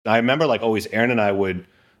I remember like always Aaron and I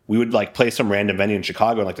we would like play some random venue in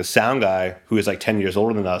Chicago, and like the sound guy, who is like 10 years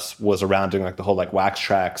older than us, was around doing like the whole like Wax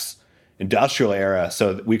Trax industrial era.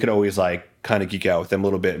 So we could always like kind of geek out with them a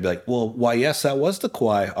little bit and be like, well, why, yes, that was the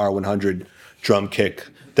Kawhi R100 drum kick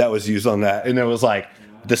that was used on that. And it was like,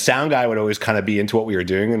 the sound guy would always kind of be into what we were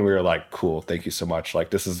doing, and we were like, cool, thank you so much. Like,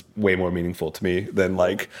 this is way more meaningful to me than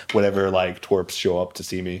like whatever like twerps show up to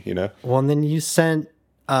see me, you know? Well, and then you sent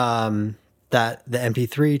the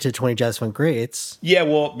MP3 to 20 Jazz Funk Greats. Yeah,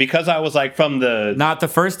 well, because I was like from the... Not the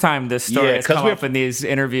first time this story has come up in these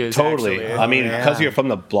interviews, totally. Actually. I mean, because you're from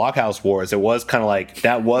the Blockhouse Wars, it was kind of like,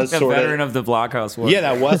 that was sort of... A veteran of the Blockhouse Wars. Yeah,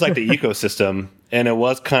 that was like the ecosystem. And it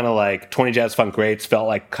was kind of like 20 Jazz Funk Greats felt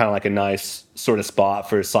like kind of like a nice sort of spot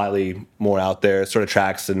for slightly more out there sort of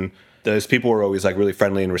tracks. And those people were always like really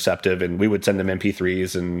friendly and receptive. And we would send them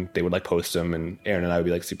MP3s and they would like post them. And Aaron and I would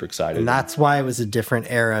be like super excited. And that's why it was a different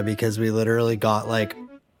era, because we literally got like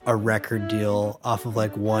a record deal off of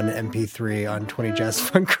like one MP3 on 20 Jazz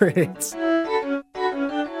Funk Greats.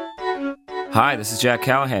 Hi, this is Jack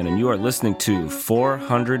Callahan, and you are listening to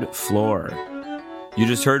 400 Floor. You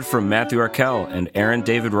just heard from Matthew Arkell and Aaron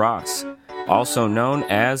David Ross, also known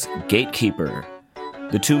as Gatekeeper.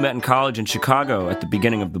 The two met in college in Chicago at the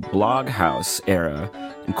beginning of the Blog House era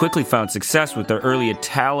and quickly found success with their early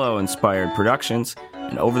Italo-inspired productions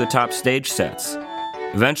and over-the-top stage sets,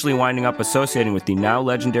 eventually winding up associating with the now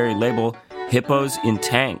legendary label Hippos in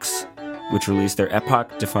Tanks, which released their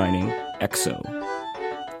epoch-defining EXO.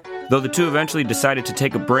 Though the two eventually decided to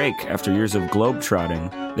take a break after years of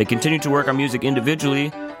globetrotting, they continued to work on music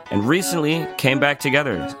individually and recently came back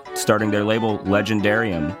together, starting their label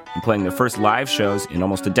Legendarium and playing their first live shows in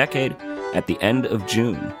almost a decade at the end of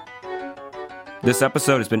June. This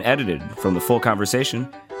episode has been edited from the full conversation,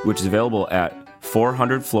 which is available at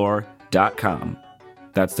 400floor.com.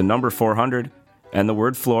 That's the number 400 and the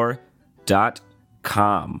word floor.com.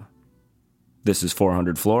 This is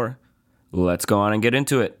 400 Floor. Let's go on and get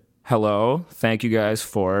into it. Hello. Thank you guys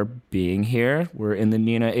for being here. We're in the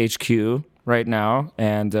Nina HQ right now,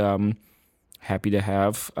 and happy to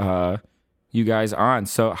have you guys on.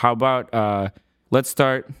 So how about let's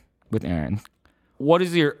start with Aaron. What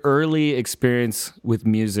is your early experience with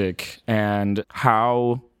music, and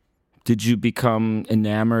how did you become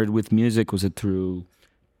enamored with music? Was it through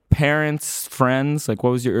parents, friends? Like,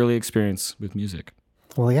 what was your early experience with music?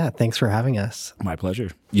 Well, yeah, thanks for having us. My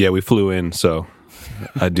pleasure. Yeah, we flew in, so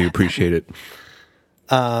I do appreciate it.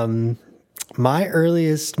 My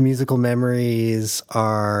earliest musical memories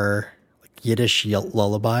are like Yiddish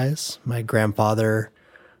lullabies. My grandfather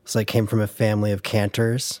came from a family of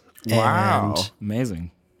cantors. Wow, and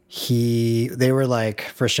amazing. They were like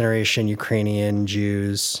first generation Ukrainian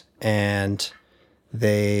Jews, and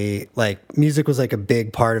they music was like a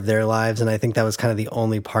big part of their lives, and I think that was kind of the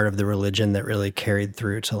only part of the religion that really carried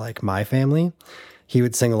through to like my family. He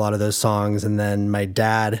would sing a lot of those songs, and then my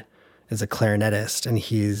dad is a clarinetist, and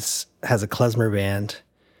has a klezmer band,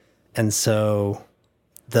 and so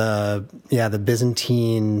the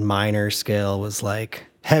Byzantine minor scale was like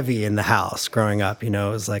heavy in the house growing up. You know,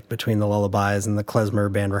 it was like between the lullabies and the klezmer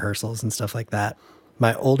band rehearsals and stuff like that.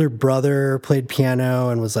 My older brother played piano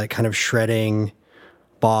and was like kind of shredding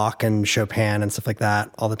Bach and Chopin and stuff like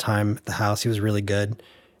that all the time at the house. He was really good.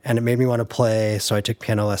 And it made me want to play, so I took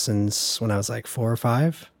piano lessons when I was like 4 or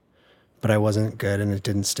 5, but I wasn't good and it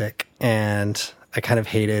didn't stick. And I kind of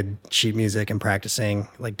hated sheet music and practicing,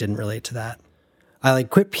 didn't relate to that. I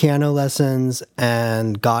quit piano lessons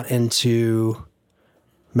and got into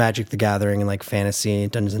Magic the Gathering and fantasy,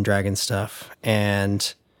 Dungeons and Dragons stuff.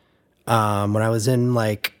 And when I was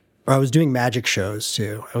I was doing magic shows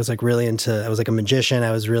too. I was I was a magician.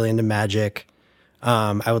 I was really into magic.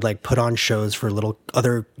 I would put on shows for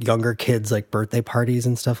other younger kids, birthday parties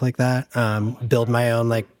and stuff like that. Build my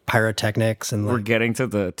own pyrotechnics, and we're getting to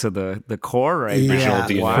the core right now.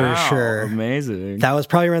 Yeah, wow, for sure. Amazing. That was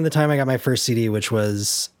probably around the time I got my first CD, which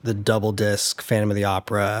was the double disc Phantom of the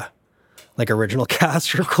Opera, original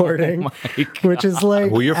cast recording, which is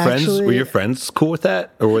were your friends cool with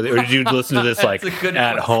that, or did you listen to this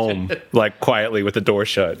at home, quietly with the door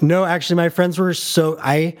shut? No, actually, my friends were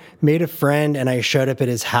I made a friend and I showed up at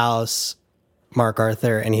his house, Mark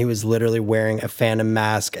Arthur, and he was literally wearing a Phantom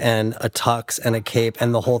mask and a tux and a cape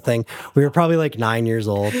and the whole thing. We were probably 9 years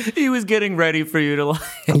old. He was getting ready for you to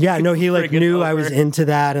yeah, no, he knew I was into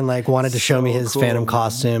that and wanted to show me his cool, Phantom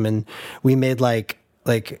costume, and we made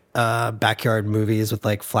backyard movies with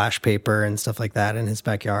like flash paper and stuff like that in his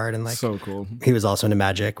backyard, and like So cool. He was also into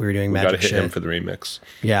magic. We were doing Got to magic hit shit. him for the remix.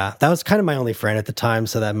 Yeah, that was kind of my only friend at the time,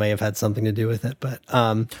 so that may have had something to do with it. But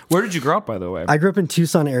Where did you grow up, by the way? I grew up in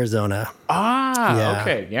Tucson, Arizona. Yeah.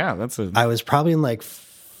 Okay. Yeah, that's a... I was probably in like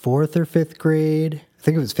 4th or 5th grade. I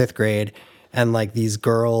think it was 5th grade. And like these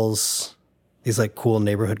girls, these like cool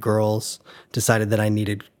neighborhood girls, decided that I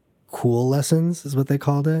needed cool lessons, is what they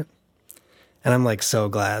called it. And I'm like so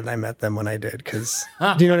glad I met them when I did, because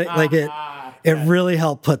do you know what like it really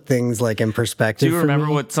helped put things like in perspective. Do you for remember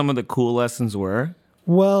me. what some of the cool lessons were?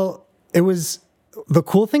 Well, it was the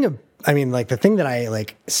cool thing of, I mean, like the thing that I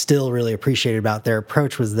like still really appreciated about their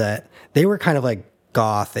approach was that they were kind of like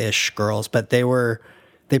goth-ish girls, but they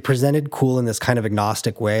presented cool in this kind of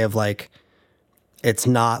agnostic way of like, it's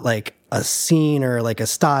not like a scene or like a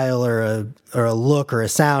style or a look or a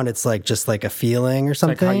sound. It's like just like a feeling or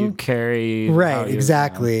something. Like how you carry. Right,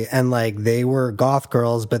 exactly. And like they were goth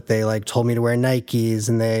girls, but they like told me to wear Nikes,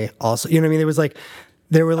 and they also, you know what I mean? There was like,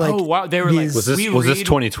 they were like, Oh, wow. They were like, Was this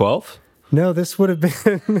 2012? no, this would have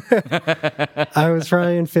been, I was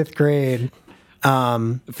probably in 5th grade.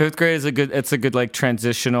 5th grade is a good like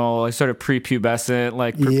transitional, like sort of prepubescent,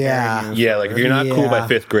 like preparing Yeah. you. Yeah, like if you're not cool by Yeah.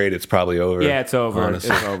 5th grade, it's probably over. Yeah, it's over. Honestly.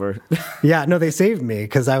 It's over. Yeah, no, they saved me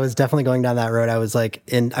because I was definitely going down that road. I was like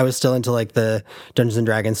I was still into like the Dungeons and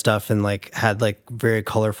Dragons stuff, and like had like very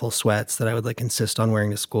colorful sweats that I would like insist on wearing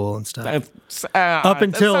to school and stuff. Up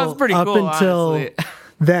until that sounds pretty cool, honestly.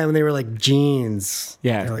 then, when they were like jeans.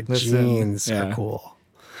 Yeah, they're like listen, jeans yeah. are cool.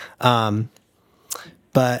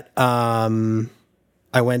 But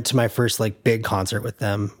I went to my first like big concert with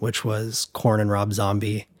them, which was Korn and Rob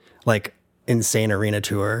Zombie, like insane arena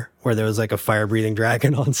tour where there was like a fire breathing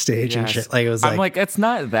dragon on stage and Yes. shit. Like it was I'm like, it's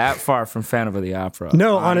not that far from Phantom of the Opera.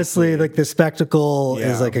 no, honestly, like the spectacle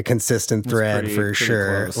Yeah. is like a consistent thread pretty- for pretty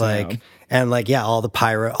sure. close, Like, yeah. and like, yeah, all the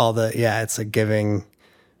pyro, it's like giving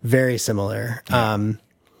very similar.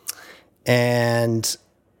 And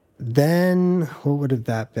then what would have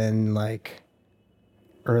that been like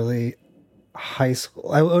early high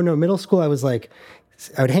school? Middle school. I was like,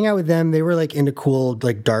 I would hang out with them. They were like into cool,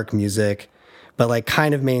 like dark music, but like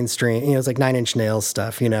kind of mainstream, it was like 9 Inch Nails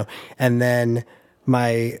stuff, And then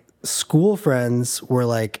my school friends were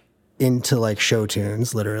like into like show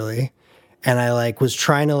tunes, literally. And I like was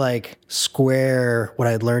trying to like square what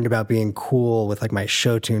I'd learned about being cool with like my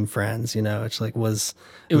show tune friends, which like was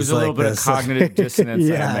It was a little like bit of this- cognitive dissonance. I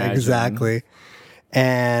Yeah, imagine. exactly.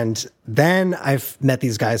 And then I've met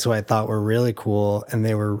these guys who I thought were really cool, and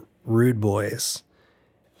they were rude boys.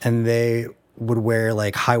 And they would wear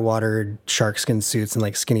like high watered sharkskin suits and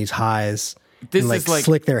like skinny ties. This and like is like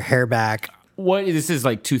slick their hair back. what? This is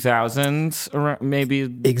like 2000s, around, maybe.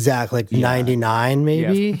 Exactly. Like 99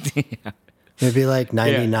 maybe. Maybe like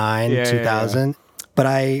 99, Yeah, 2000. But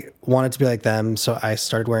I wanted to be like them, so I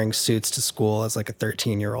started wearing suits to school as like a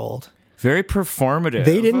 13-year-old. Very performative.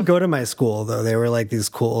 They didn't go to my school though. They were like these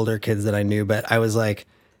cool older kids that I knew, but I was like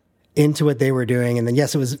into what they were doing. And then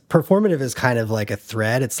yes, it was performative is kind of like a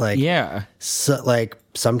thread. It's like Yeah. so, like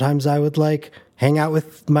sometimes I would like hang out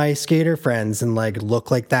with my skater friends and like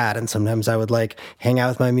look like that, and sometimes I would like hang out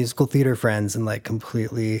with my musical theater friends and like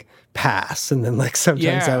completely pass, and then like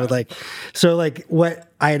sometimes I Yeah. would like so like what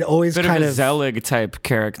I had always Bit kind of a of Zelig type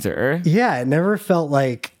character. yeah, it never felt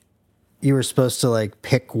like you were supposed to like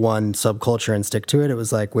pick one subculture and stick to it. It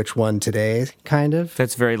was like which one today, kind of.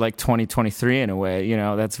 That's very like 2023 in a way.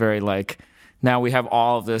 That's very like, now we have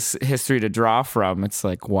all of this history to draw from. It's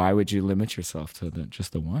like, why would you limit yourself to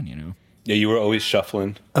just the one? Yeah, you were always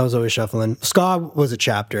shuffling. I was always shuffling. Ska was a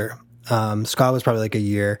chapter. Ska was probably like a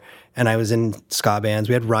year, and I was in ska bands.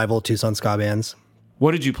 We had rival Tucson ska bands.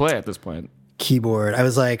 What did you play at this point? Keyboard. I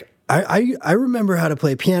was like, I remember how to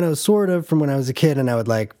play piano sort of from when I was a kid, and I would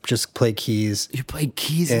like just play keys. You played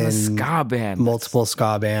keys in a ska band. Multiple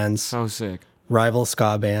ska bands, So sick. rival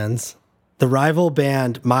ska bands. The rival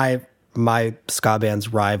band, my ska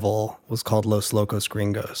band's rival was called Los Locos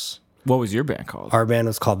Gringos. What was your band called? Our band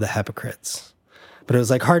was called the Hypocrites, but it was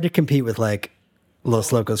like hard to compete with like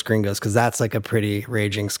Los Locos Gringos because that's like a pretty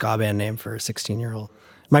raging ska band name for a 16-year-old.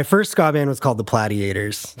 My first ska band was called the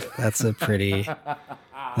Gladiators. That's a zinger.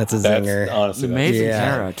 That's honestly Amazing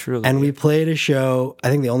era, truly. And we played a show. I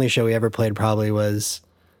think the only show we ever played probably was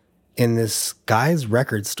in this guy's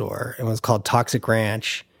record store. It was called Toxic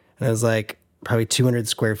Ranch, and it was like probably 200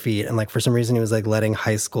 square feet. And like for some reason, he was like letting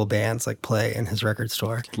high school bands like play in his record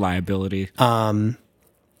store. Liability. And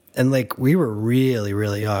like we were really,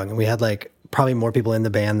 really young, and we had like probably more people in the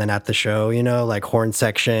band than at the show. Like horn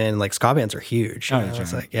section. Like ska bands are huge.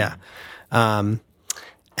 It's like yeah.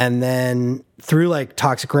 And then through like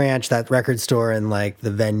Toxic Ranch, that record store, and like the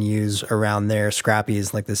venues around there,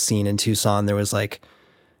 Scrappy's, like the scene in Tucson, there was like,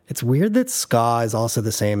 it's weird that ska is also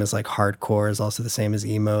the same as like hardcore, is also the same as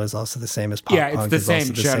emo, is also the same as pop punk. Yeah, it's the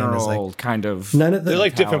same general as, like, kind of. None of the, They're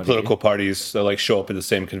like different political parties that like show up at the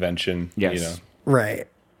same convention. Yes. You know. right.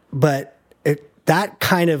 But that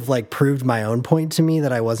kind of like proved my own point to me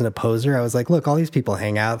that I wasn't a poser. I was like, look, all these people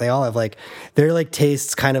hang out. They all have like, their like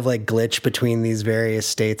tastes kind of like glitch between these various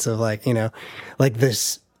states of like, you know, like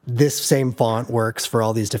this same font works for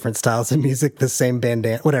all these different styles of music, the same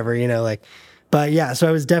bandana, whatever, you know, like, but yeah, so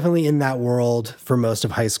I was definitely in that world for most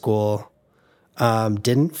of high school.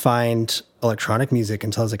 Didn't find electronic music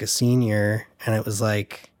until I was like a senior, and it was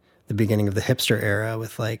like the beginning of the hipster era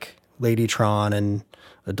with like Ladytron and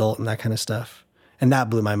Adult and that kind of stuff. And that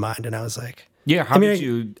blew my mind, and I was like, yeah. How did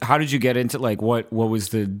you get into like what was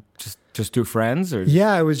the just through friends or?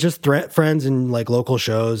 Yeah, it was just friends and like local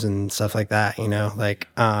shows and stuff like that. You know, like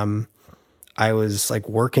I was like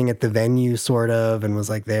working at the venue sort of, and was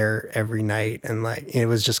like there every night, and like it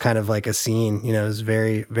was just kind of like a scene. You know, it was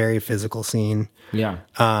very very physical scene. Yeah.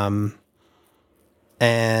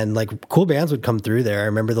 And like cool bands would come through there. I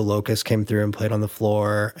remember the Locust came through and played on the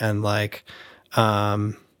floor, and like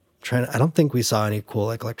I don't think we saw any cool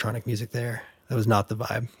like electronic music there. That was not the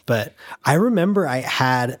vibe. But I remember I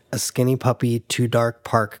had a Skinny Puppy Too Dark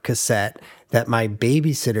Park cassette that my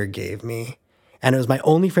babysitter gave me. And it was my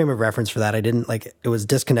only frame of reference for that. I didn't like, it was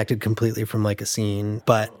disconnected completely from like a scene.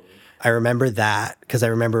 But I remember that because I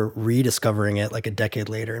remember rediscovering it like a decade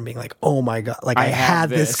later and being like, oh my God, like I had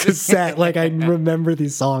this cassette. Like I remember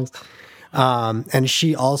these songs. And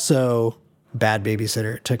she also, bad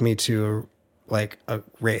babysitter, took me to a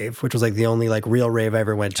rave, which was like the only like real rave I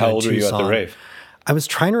ever went to. How old were you at the rave? I was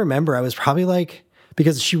trying to remember. I was probably like,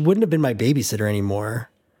 because she wouldn't have been my babysitter anymore.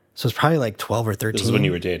 So it was probably like 12 or 13. This is when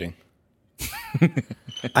you were dating.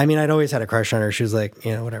 I mean, I'd always had a crush on her. She was like,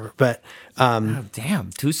 you know, whatever. But oh,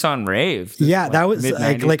 damn, Tucson rave. Yeah, that was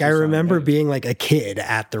like I remember rave. being like a kid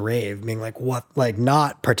at the rave, being like, what, like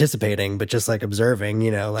not participating, but just like observing,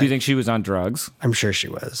 you know. Like, do you think she was on drugs? I'm sure she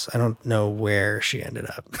was. I don't know where she ended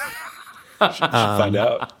up. Should find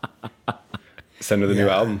out. Send her the new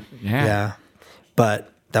album. Yeah.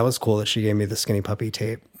 But that was cool that she gave me the Skinny Puppy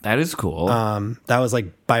tape. That is cool. That was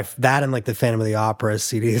like by that and like the Phantom of the Opera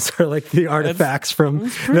CDs are like the artifacts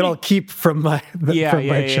that I'll keep from my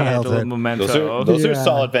childhood. Memento. Those are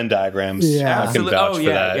solid Venn diagrams. Yeah. I can vouch for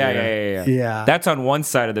that. Yeah. That's on one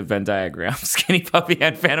side of the Venn diagram. Skinny Puppy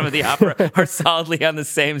and Phantom of the Opera are solidly on the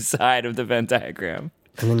same side of the Venn diagram.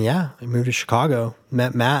 And then I moved to Chicago.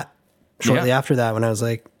 Met Matt shortly after that when I was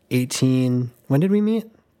like 18. When did we meet?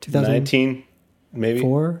 2019, maybe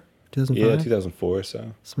 4. 2005? Yeah, 2004,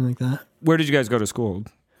 so something like that. Where did you guys go to school?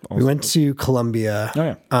 Also? We went to Columbia.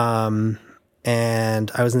 Oh yeah.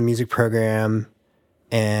 And I was in the music program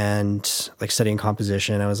and like studying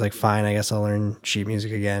composition. I was like, fine, I guess I'll learn sheet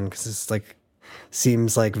music again because it's like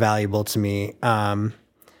seems like valuable to me.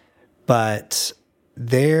 But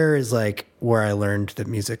there is like where I learned that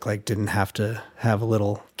music like didn't have to have a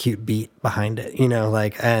little cute beat behind it, you know,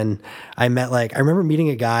 like, and I remember meeting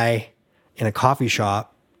a guy in a coffee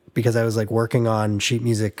shop because I was like working on sheet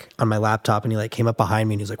music on my laptop, and he like came up behind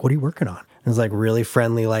me and he was like, what are you working on? And it was like really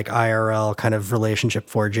friendly, like IRL kind of relationship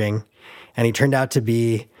forging. And he turned out to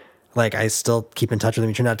be like, I still keep in touch with him.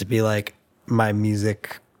 He turned out to be like my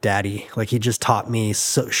music daddy. Like he just taught me,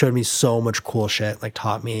 showed me so much cool shit, like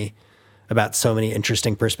taught me about so many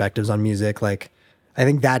interesting perspectives on music. Like I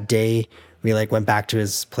think that day we like went back to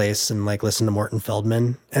his place and like listened to Morton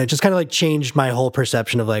Feldman, and it just kind of like changed my whole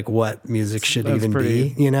perception of like what music should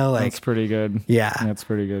be, you know, like that's pretty good. Yeah. That's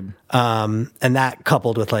pretty good. And that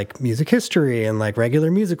coupled with like music history and like regular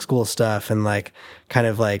music school stuff and like kind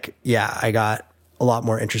of like, I got a lot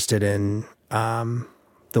more interested in,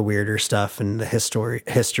 the weirder stuff and the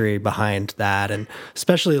history behind that. And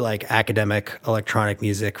especially like academic electronic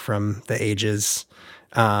music from the ages.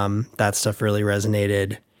 That stuff really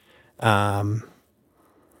resonated. And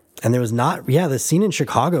there was the scene in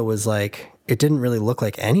Chicago was like, it didn't really look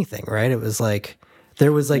like anything, right? It was like,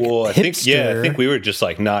 there was like, I think we were just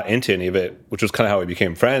like not into any of it, which was kind of how we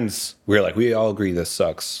became friends. We were like, we all agree this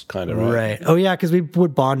sucks, kind of, right? Right. Oh yeah, because we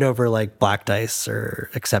would bond over like Black Dice or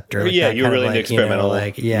Acceptor. Like you were really into like, experimental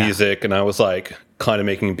music, and I was like kind of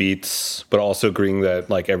making beats, but also agreeing that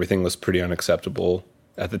like everything was pretty unacceptable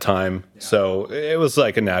at the time. Yeah. So it was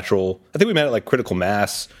like a natural. I think we met at like Critical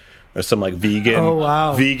Mass. Or some like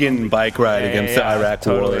vegan bike ride against the Iraq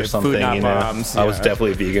War or something. Food, not bombs. I was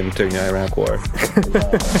definitely vegan during the Iraq War.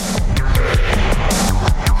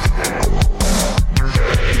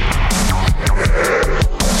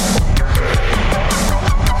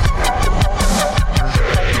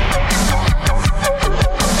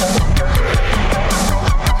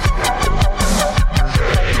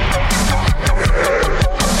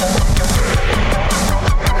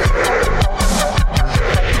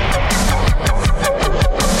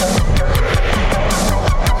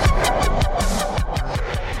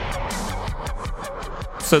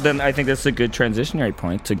 So then I think that's a good transitionary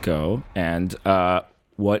point to go. And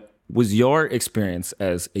what was your experience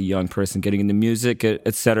as a young person getting into music,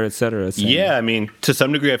 et cetera, et cetera? Yeah, I mean, to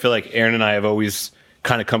some degree, I feel like Aaron and I have always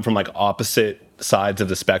kind of come from like opposite sides of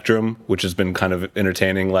the spectrum, which has been kind of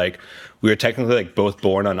entertaining. Like we were technically like both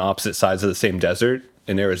born on opposite sides of the same desert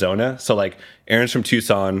in Arizona. So like Aaron's from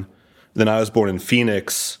Tucson, then I was born in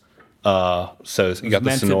Phoenix. So you got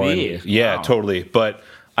the Sonoran. Yeah, wow. Totally. But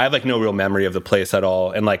I have like no real memory of the place at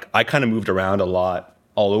all. And like I kind of moved around a lot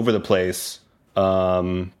all over the place.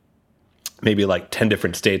 Maybe like 10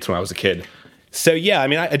 different states when I was a kid. So yeah, I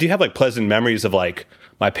mean, I do have like pleasant memories of like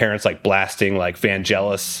my parents like blasting like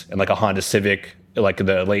Vangelis and like a Honda Civic like in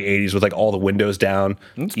the late 80s with like all the windows down.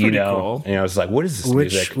 That's pretty cool. And I was like, what is this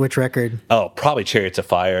music? Which record? Oh, probably Chariots of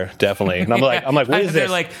Fire, definitely. And I'm like, what is they're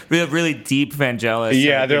this? like really deep Vangelis.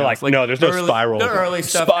 Yeah, they're like, no, there's no Spiral. The early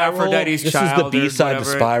stuff, Spiral, Aphrodite's this Child. This is the B-side to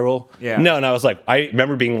Spiral. Yeah. No, and I was like, I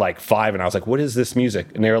remember being like 5 and I was like, what is this music?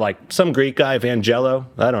 And they were like, some Greek guy, Vangelo.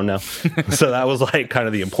 I don't know. So that was like kind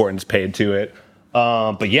of the importance paid to it.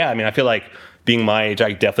 But yeah, I mean, I feel like being my age,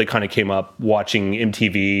 I definitely kind of came up watching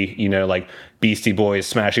MTV, you know, like Beastie Boys,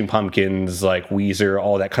 Smashing Pumpkins, like Weezer,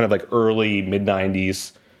 all that kind of like early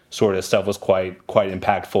mid-90s sort of stuff was quite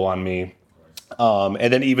impactful on me.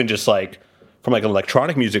 And then even just like from like an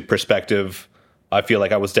electronic music perspective, I feel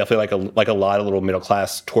like I was definitely like a lot of little middle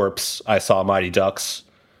class twerps. I saw Mighty Ducks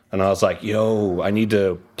and I was like, yo, I need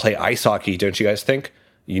to play ice hockey, don't you guys think?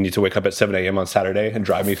 You need to wake up at 7 a.m. on Saturday and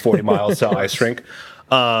drive me 40 miles to ice rink.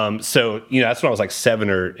 So, you know, that's when I was like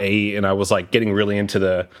 7 or 8 and I was like getting really into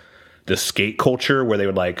the skate culture where they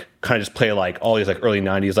would like kind of just play like all these like early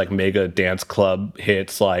 90s like mega dance club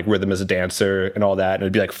hits like Rhythm as a Dancer and all that. And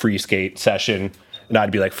it'd be like free skate session and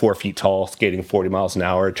I'd be like 4 feet tall skating 40 miles an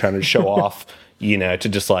hour trying to show off, you know, to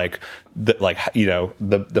just like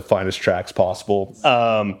the finest tracks possible.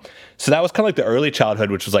 So that was kind of like the early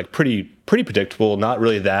childhood, which was like pretty predictable, not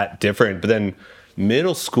really that different. But then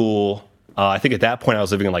middle school, I think at that point I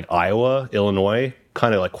was living in like Iowa, Illinois,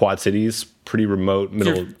 kind of like Quad Cities, pretty remote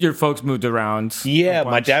middle. Your folks moved around. Yeah,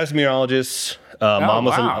 my dad was a meteorologist. Mom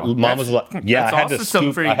was I had to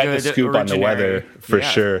scoop on the weather for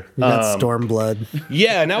sure. You got storm blood.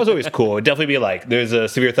 Yeah, and that was always cool. It'd definitely be like, there's a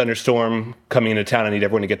severe thunderstorm coming into town. I need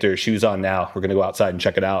everyone to get their shoes on now. We're gonna go outside and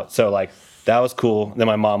check it out. So like that was cool. Then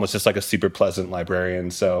my mom was just like a super pleasant librarian.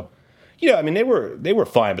 So, you know, I mean, they were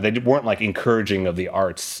fine, but they weren't like encouraging of the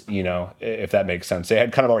arts, you know, if that makes sense. They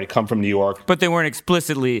had kind of already come from New York. But they weren't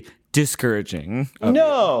explicitly discouraging.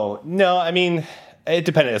 No, I mean, it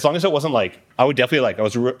depended. As long as it wasn't like, I was definitely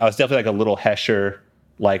like a little Hesher,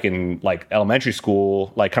 like in like elementary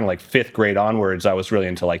school, like kind of like 5th grade onwards, I was really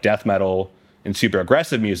into like death metal and super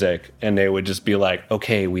aggressive music. And they would just be like,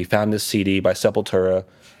 okay, we found this CD by Sepultura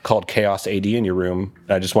called Chaos AD in your room.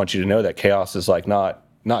 And I just want you to know that Chaos is like not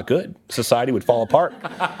good. Society would fall apart.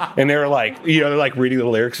 And they were like, you know, they're like reading the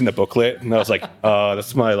lyrics in the booklet. And I was like,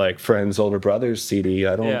 that's my like friend's older brother's CD.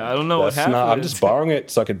 I don't know what happened. I'm just borrowing it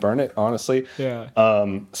so I could burn it, honestly. Yeah.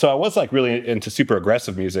 So I was like really into super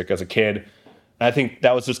aggressive music as a kid. And I think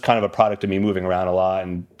that was just kind of a product of me moving around a lot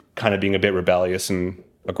and kind of being a bit rebellious and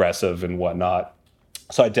aggressive and whatnot.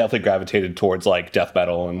 So I definitely gravitated towards like death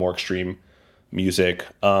metal and more extreme music.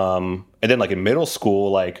 And then like in middle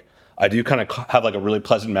school, like I do kind of have like a really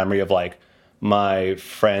pleasant memory of like my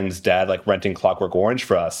friend's dad like renting Clockwork Orange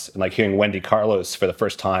for us and like hearing Wendy Carlos for the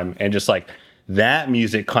first time and just like that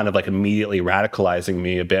music kind of like immediately radicalizing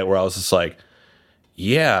me a bit where I was just like,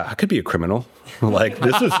 yeah, I could be a criminal. Like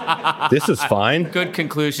this is fine. Good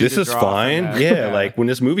conclusion. This is fine. Yeah, like when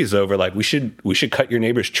this movie's over, like we should cut your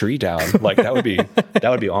neighbor's tree down. Like that would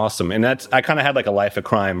be awesome. And I kind of had like a life of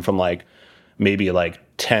crime from like maybe like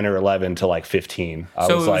 10 or 11 to like 15.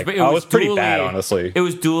 I was pretty bad, honestly. It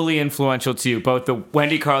was dually influential to you, both the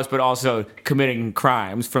Wendy Carlos, but also committing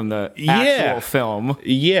crimes from the actual film.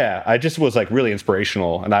 Yeah, I just was like really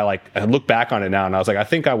inspirational. And I look back on it now and I was like, I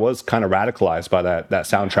think I was kind of radicalized by that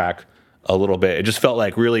soundtrack a little bit. It just felt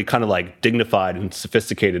like really kind of like dignified and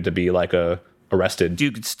sophisticated to be like arrested. Do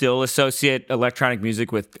you still associate electronic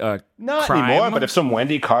music with not crime? Anymore, but if some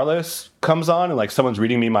Wendy Carlos comes on and like someone's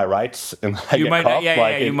reading me my rights and I get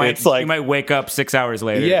cuffed, you might wake up 6 hours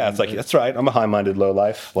later. Yeah, it's like that's right. I'm a high-minded low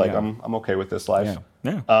life. Like I'm okay with this life.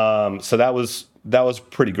 Yeah. So that was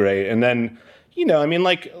pretty great. And then, you know, I mean,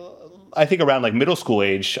 like I think around like middle school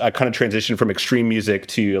age, I kind of transitioned from extreme music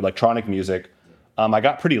to electronic music. I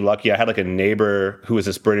got pretty lucky. I had like a neighbor who was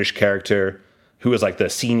this British character who was like the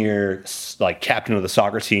senior like captain of the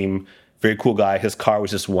soccer team. Very cool guy. His car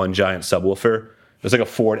was just one giant subwoofer. It was like a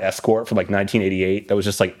Ford Escort from like 1988. That was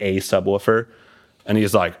just like a subwoofer. And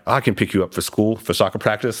he's like, I can pick you up for school for soccer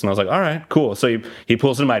practice. And I was like, all right, cool. So he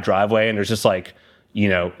pulls into my driveway, and there's just like,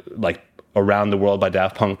 like Around the World by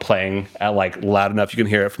Daft Punk playing at like loud enough you can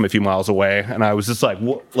hear it from a few miles away. And I was just like,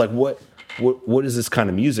 what is this kind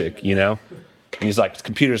of music, And he's like, it's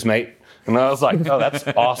computers, mate. And I was like, oh, that's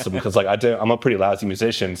awesome, because like I'm a pretty lousy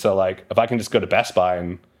musician. So like if I can just go to Best Buy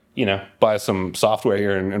and, buy some software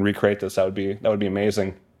here and recreate this, that would be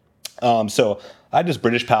amazing. So I had this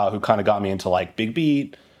British pal who kind of got me into like Big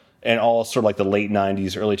Beat and all sort of like the late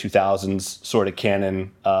 90s, early 2000s sort of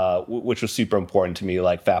canon, which was super important to me,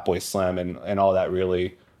 like Fatboy Slim and all that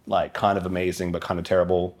really like kind of amazing but kind of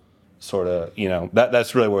terrible sort of,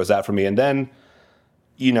 that's really where it was at for me. And then,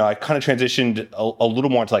 I kind of transitioned a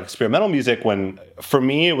little more into like experimental music when for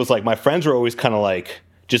me it was like my friends were always kind of like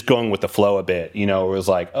just going with the flow a bit, it was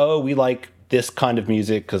like, oh, we like this kind of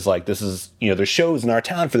music because like this is, there's shows in our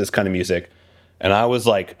town for this kind of music. And I was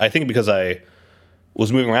like, I think because I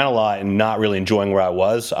was moving around a lot and not really enjoying where I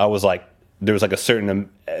was like, there was like a certain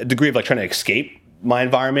degree of like trying to escape my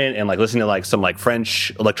environment and like listening to like some like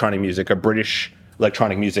French electronic music or British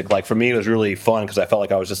electronic music. Like for me, it was really fun because I felt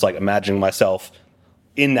like I was just like imagining myself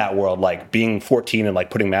in that world, like being 14 and like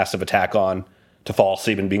putting Massive Attack on to fall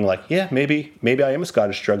asleep and being like, yeah, maybe I am a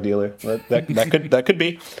Scottish drug dealer. That could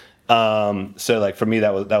be. So like for me,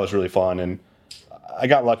 that was really fun. And I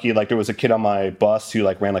got lucky. Like there was a kid on my bus who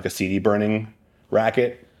like ran like a CD burning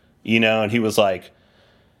racket, and he was like,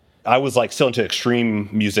 I was like still into extreme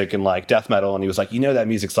music and like death metal. And he was like, that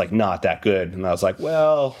music's like not that good. And I was like,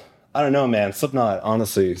 well, I don't know, man. Slipknot,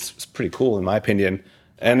 honestly, it's pretty cool in my opinion.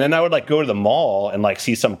 And then I would like go to the mall and like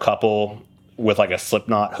see some couple with like a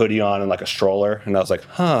Slipknot hoodie on and like a stroller. And I was like,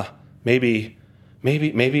 maybe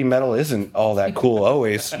metal isn't all that cool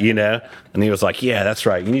always, And he was like, yeah, that's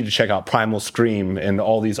right. You need to check out Primal Scream and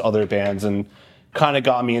all these other bands, and kind of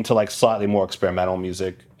got me into like slightly more experimental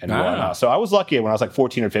music and whatnot. So I was lucky when I was like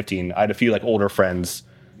 14 or 15. I had a few like older friends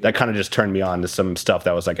that kind of just turned me on to some stuff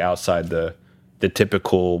that was like outside the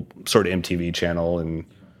typical sort of MTV channel. And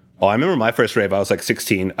I remember my first rave, I was like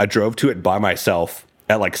 16. I drove to it by myself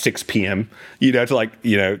at like 6 p.m., to like,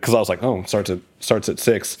 because I was like, oh, starts at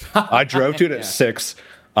 6. I drove to it at 6.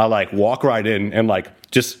 I like walk right in and like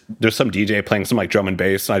just there's some DJ playing some like drum and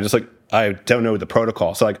bass. And I just like, I don't know the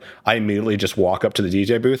protocol. So like I immediately just walk up to the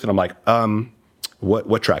DJ booth and I'm like,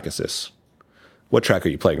 what track is this? What track are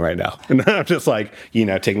you playing right now? And then I'm just like,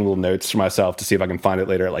 taking little notes for myself to see if I can find it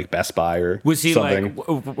later at like Best Buy or was he something.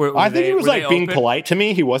 Like, I think he was like being polite to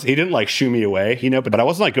me. He didn't like shoo me away, but I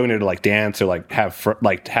wasn't like going there to like dance or like have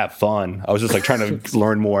fun. I was just like trying to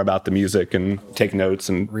learn more about the music and take notes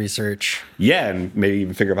and research. Yeah, and maybe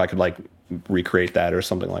even figure if I could like recreate that or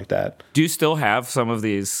something like that. Do you still have some of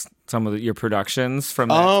your productions from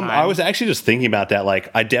that time? I was actually just thinking about that. Like,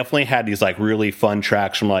 I definitely had these like really fun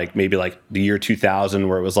tracks from like maybe like the year 2000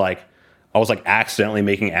 where it was like I was like accidentally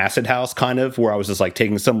making acid house kind of, where I was just like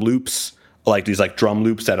taking some loops, like these like drum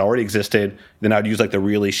loops that already existed. Then I'd use like the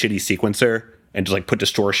really shitty sequencer and just like put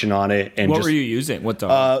distortion on it. And what were you using? What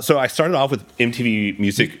dot? So I started off with MTV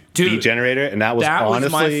Music Beat Generator, and that was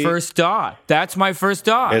honestly my first dot. That's my first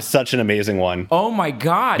dot. It's such an amazing one. Oh my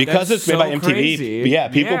god! Because it's made by MTV. Crazy. Yeah,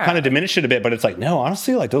 people kind of diminish it a bit, but it's like no,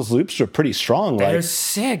 honestly, like those loops are pretty strong. Like they're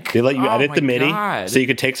sick. They let you edit the MIDI, so you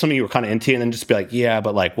could take something you were kind of into, and then just be like, yeah,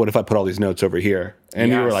 but like, what if I put all these notes over here? And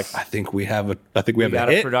you were like, I think we have a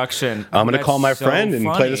hit. Production. I'm going to call my friend and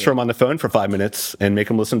play this for him on the phone for 5 minutes and make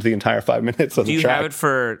him listen to the entire 5 minutes of the track. Do you have it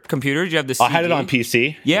for computer? Do you have the CD? I had it on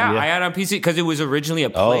PC. Yeah, I had it on PC because it was originally a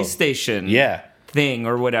PlayStation thing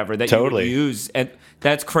or whatever that you would use. And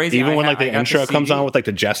that's crazy. Even when like the intro comes on with like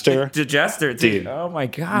the Jester. The Jester, dude. Oh my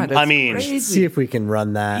god, that's crazy. See if we can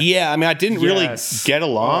run that. Yeah, I mean, I didn't really get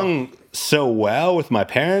along so well with my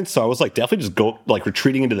parents, so I was like definitely just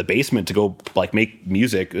retreating into the basement to go like make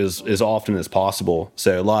music as often as possible.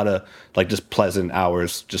 So a lot of like just pleasant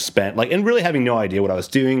hours just spent like and really having no idea what I was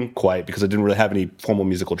doing quite because I didn't really have any formal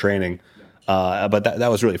musical training. But that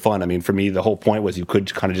was really fun. I mean, for me, the whole point was you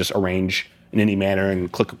could kind of just arrange in any manner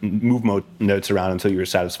and move notes around until you were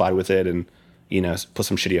satisfied with it, and put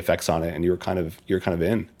some shitty effects on it, and you're kind of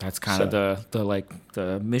in. That's kind of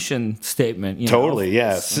the mission statement. Totally,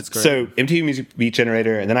 yeah. So MTV Music Beat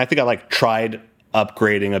Generator, and then I think I like tried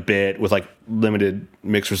upgrading a bit with like limited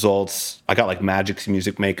mix results. I got like Magic's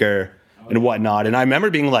Music Maker and whatnot, and I remember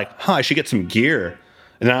being like, I should get some gear.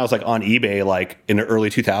 And then I was like on eBay, like in the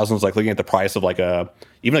early 2000s, like looking at the price of like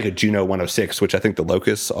even a Juno 106, which I think the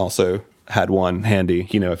Locust also had one handy,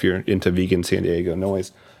 if you're into vegan San Diego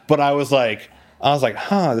noise. But I was like,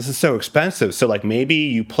 this is so expensive. So like maybe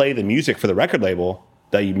you play the music for the record label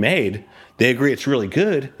that you made. They agree it's really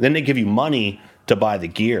good. Then they give you money to buy the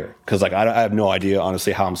gear because like I have no idea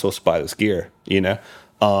honestly how I'm supposed to buy this gear, you know.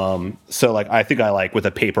 So like I think I like with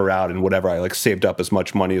a paper route and whatever I like saved up as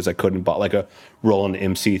much money as I could and bought like a Roland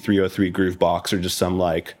MC 303 Groove box or just some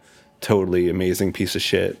like totally amazing piece of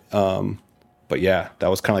shit. But yeah, that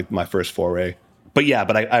was kind of like my first foray. But yeah,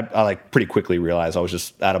 but I like pretty quickly realized I was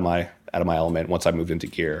just out of my element once I moved into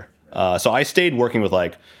gear. So I stayed working with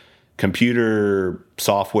like computer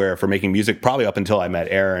software for making music probably up until I met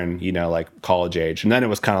Aaron, you know, like college age. And then it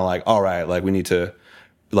was kind of like, all right, like we need to,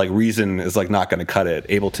 like Reason is like not going to cut it.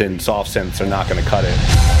 Ableton soft synths are not going to cut it.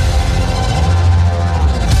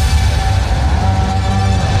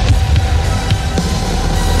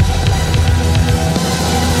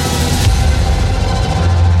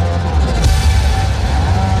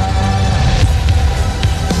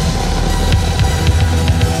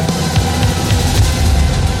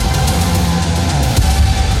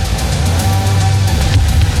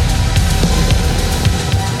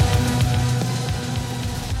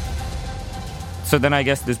 So then I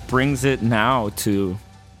guess this brings it now to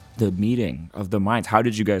the meeting of the minds. How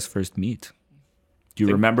did you guys first meet? Do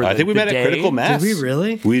you remember? I think we met at Critical Mass. Did we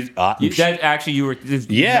really? You were not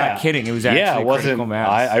kidding. It was actually Critical Mass.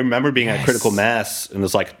 I remember being at Critical Mass and it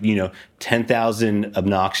was like, you know, 10,000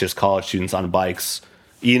 obnoxious college students on bikes,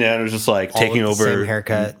 you know, and it was just like All taking with the over. same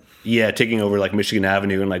haircut. Yeah, taking over like Michigan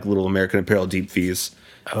Avenue and like little American Apparel deep fees.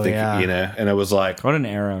 Oh, yeah. You know, and it was like, What an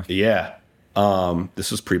era. yeah.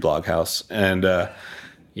 This was pre-Bloghouse. And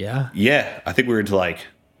Yeah. I think we were into like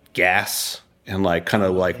gas and like kind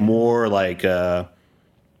of like more like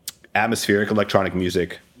atmospheric electronic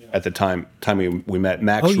music at the time we met.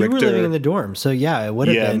 Max Richter. You were living in the dorm, so yeah, it would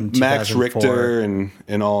have been 2004. Max Richter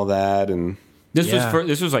and all that. And This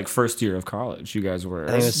was like first year of college. You guys were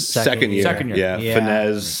I think it was second year. Yeah.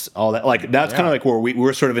 Finesse, all that. Like that's kind of like where we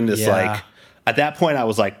were sort of in this like. At that point, I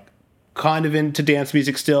was like kind of into dance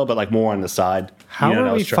music still, but like more on the side. How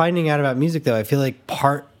are we finding out about music though? I feel like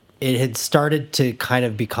it had started to kind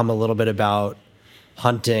of become a little bit about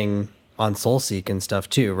hunting on Soulseek and stuff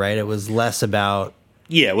too, right? It was less about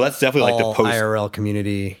that's definitely like the post IRL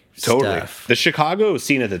community totally stuff. The Chicago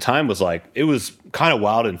scene at the time was like it was kind of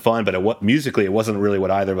wild and fun, but musically it wasn't really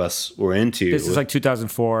what either of us were into. This is like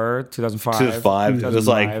 2004, 2005. 2005. It was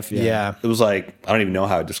like yeah. It was like I don't even know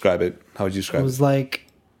how to describe it. How would you describe it? It was like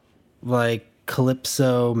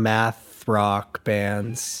calypso math rock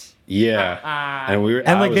bands. Yeah, and we were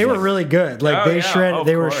They were really good. Like they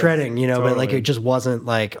were course. shredding, you know, Totally. but like it just wasn't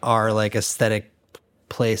like our like aesthetic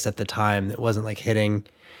place at the time. It wasn't like hitting.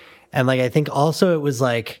 And like I think also it was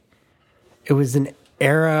an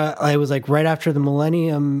era. It was like right after the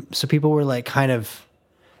millennium, so people were like kind of.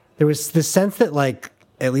 There was this sense that like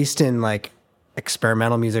at least in like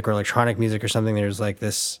experimental music or electronic music or something, there's like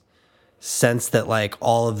this sense that like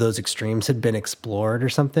all of those extremes had been explored or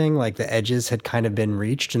something, like the edges had kind of been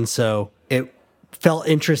reached, and so it felt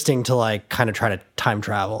interesting to like kind of try to time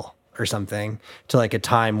travel or something to like a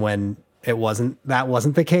time when that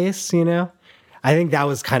wasn't the case, you know. I think that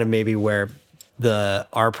was kind of maybe where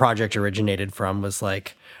our project originated from, was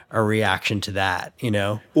like a reaction to that, you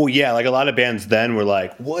know. Well, yeah, like a lot of bands then were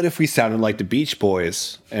like, what if we sounded like the Beach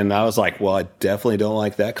Boys? And I was like, well, I definitely don't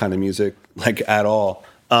like that kind of music like at all.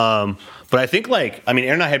 But I think like, I mean,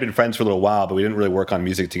 Aaron and I had been friends for a little while, but we didn't really work on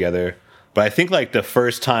music together. But I think like the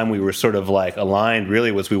first time we were sort of like aligned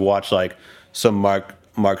really was we watched like some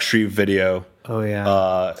Mark Shreve video. Oh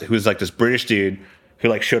yeah. Who was like this British dude who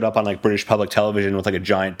like showed up on like British public television with like a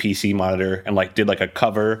giant PC monitor and like did like a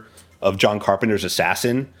cover of John Carpenter's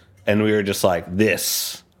Assassin. And we were just like,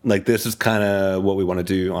 this is kind of what we want to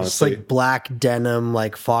do, honestly. It's like black denim,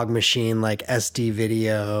 like Fog Machine, like SD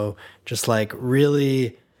video, just like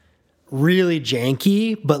really, really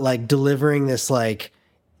janky, but like delivering this like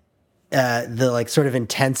the like sort of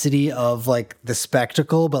intensity of like the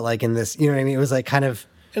spectacle, but like in this, you know what I mean? It was like kind of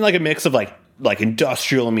and like a mix of like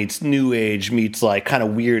industrial meets new age meets like kind of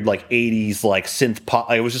weird like 80s like synth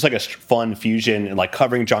pop. It was just like a fun fusion and like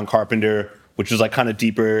covering John Carpenter, which was like kind of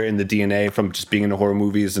deeper in the DNA from just being into horror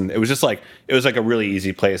movies. And it was just like, it was like a really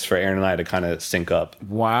easy place for Aaron and I to kind of sync up.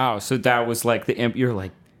 Wow. So that was like you're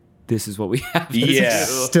like, this is what we have to Yeah. do.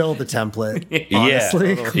 still the template,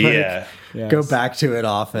 honestly. Yeah. Like, Yeah. Yes. Go back to it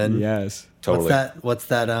often. Yes. Totally. What's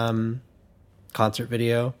that concert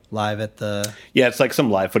video live at the Yeah, it's like some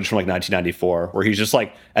live footage from like 1994 where he's just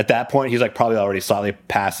like, at that point, he's like probably already slightly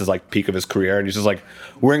past his like peak of his career. And he's just like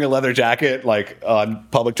wearing a leather jacket, like on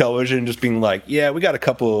public television, just being like, yeah, we got a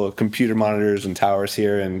couple of computer monitors and towers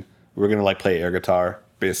here. And we're going to like play air guitar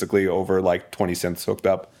basically over like 20 cents hooked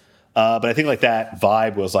up. But I think like that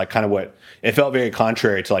vibe was like kind of what it felt very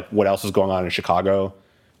contrary to like what else was going on in Chicago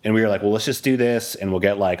And we were like, well, let's just do this, and we'll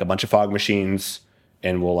get like a bunch of fog machines,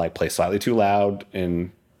 and we'll like play slightly too loud.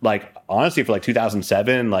 And like honestly, for like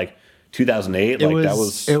 2007, like 2008, that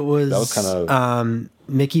was kind of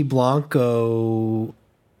Mickey Blanco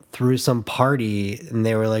threw some party, and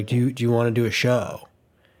they were like, do you want to do a show?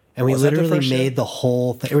 And we literally made the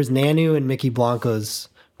whole thing. It was Nanu and Mickey Blanco's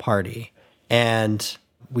party, and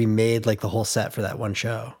we made like the whole set for that one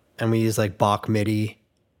show. And we used like Bach MIDI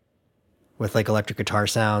with like electric guitar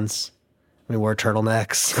sounds. We wore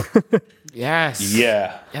turtlenecks. Yes.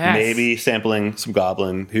 Yeah. Yes. Maybe sampling some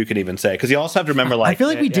Goblin. Who can even say? Because you also have to remember, like, I feel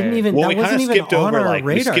like we didn't even. Well, that we kind wasn't of even skipped on over, our like,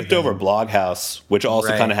 we radar skipped then. over Bloghouse, which also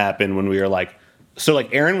Right. kind of happened when we were like, so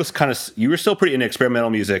like Aaron was kind of, you were still pretty into experimental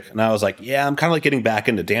music, and I was like, yeah, I'm kind of like getting back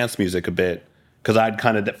into dance music a bit, because I'd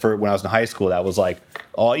kind of, for when I was in high school, that was like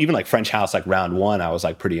all, even like French house, like round one, I was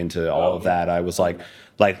like pretty into all of that. I was like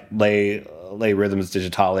lay rhythms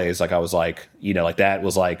digitales, like I was like, you know, like that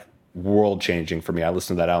was like world changing for me. I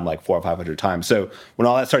listened to that album like 400 or 500 times. So when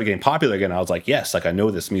all that started getting popular again, I was like, yes, like I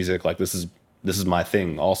know this music, like this is my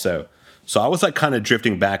thing also. So I was like kind of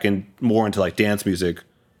drifting back in more into like dance music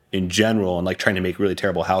in general, and like trying to make really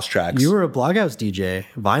terrible house tracks. You were a Bloghouse DJ,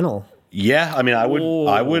 vinyl. Yeah, I mean, I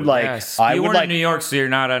would like, yes. I you would weren't like, in New York, so you're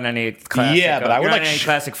not on any classic. Yeah, but I would you're like not on any sh-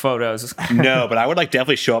 classic photos. no, but I would like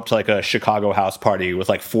definitely show up to like a Chicago house party with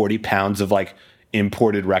like 40 pounds of like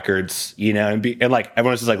imported records, you know, and like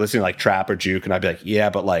everyone's just like listening to like trap or juke, and I'd be like, yeah,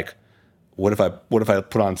 but like, what if I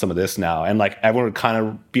put on some of this now? And like everyone would kind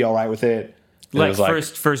of be all right with it. And Like, it was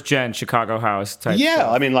first gen Chicago house type. yeah,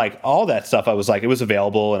 stuff. I mean, like all that stuff, I was like, it was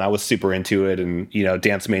available, and I was super into it, and you know,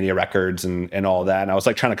 Dance Mania Records and all that, and I was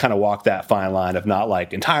like trying to kind of walk that fine line of not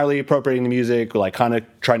like entirely appropriating the music, or like kind of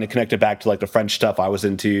trying to connect it back to like the French stuff I was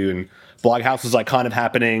into, and Bloghouse was like kind of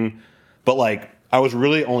happening, but like I was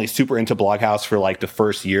really only super into Bloghouse for like the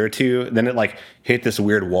first year or two. Then it like hit this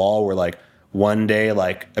weird wall where like one day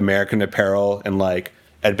like American Apparel and like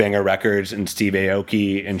Ed Banger Records and Steve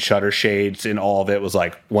Aoki and Shutter Shades and all of it was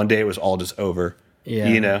like one day it was all just over. Yeah.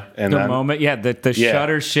 You know? And The then, moment, the Yeah.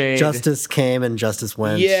 Shutter shade. Justice came and justice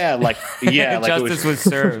went. yeah, like like Justice was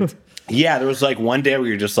served. yeah, there was like one day where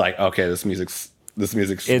you're just like, okay, this music's worst It's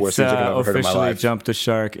music I've ever heard in my officially life. jumped the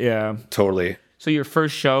shark. Yeah. Totally. So your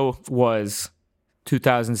first show was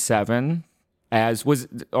 2007,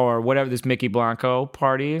 or whatever, this Mickey Blanco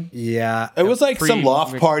party. Yeah. It was like some Pre-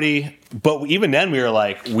 loft party, but even then we were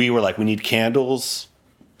like, we need candles,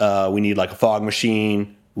 we need like a fog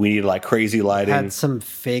machine, we need like crazy lighting. Had some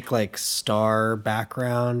fake like star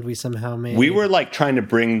background we somehow made. We were like trying to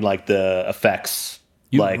bring like the effects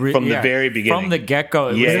from the very beginning. From the get-go,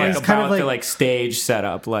 it Yeah. was It like was about kind of the like- like stage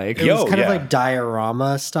setup. Like, It was Yo, kind of yeah. like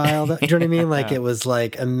diorama style. Do you know what I mean? Like it was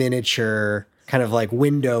like a miniature kind of like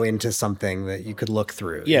window into something that you could look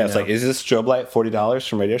through. Yeah, you it's know? like, is this strobe light $40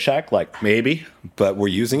 from Radio Shack? Like, maybe, but we're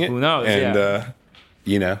using it. Who knows, And, yeah.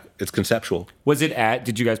 you know, it's conceptual.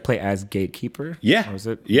 did you guys play as Gatekeeper? Yeah. Or was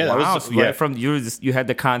it? Yeah, that Wow, was- so yeah. right from you had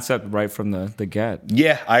the concept right from the get.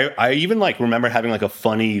 Yeah, I even like remember having like a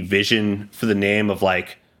funny vision for the name of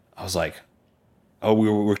like, I was like, oh, we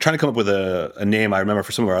were trying to come up with a name. I remember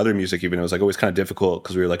for some of our other music, even it was like always kind of difficult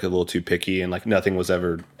because we were like a little too picky and like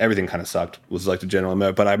everything kind of sucked was like the general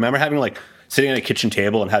mode. But I remember having like sitting at a kitchen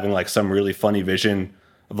table and having like some really funny vision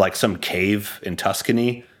of like some cave in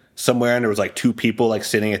Tuscany somewhere, and there was like two people like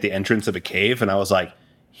sitting at the entrance of a cave, and I was like,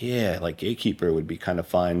 yeah, like Gatekeeper would be kind of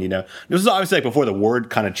fun, you know. This was obviously like before the word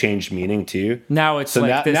kind of changed meaning too. Now it's So like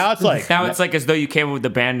now- this, now it's like- now it's like as though you came up with the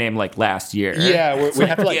band name like last year. Yeah, we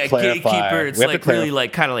have to like clarify. Gatekeeper. It's We have to like really clarify.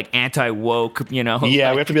 like kind of like anti-woke, you know. Yeah,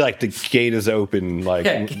 like, we have to be like the gate is open, like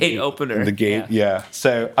Yeah, gate opener. The gate, yeah.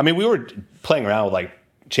 So I mean, we were playing around with like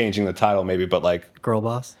changing the title maybe, but like Girl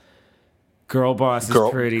Boss. Girl Boss is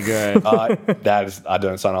Girl- pretty good. that is, I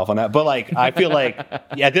don't sign off on that. But like, I feel like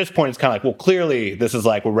at this point it's kind of like, well, clearly this is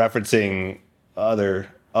like we're referencing other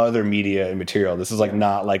media and material. This is like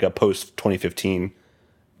not like a post 2015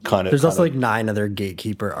 kind of. There's also kind like 9 other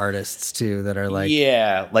Gatekeeper artists too that are like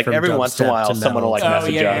yeah, like from every once in a dubstep while to someone will like metal. Oh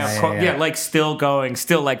message yeah, us. of course. Yeah. Like still going,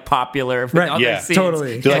 still like popular. Right, on yeah, their scenes.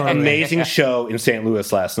 totally. They're like, Totally. amazing show in St.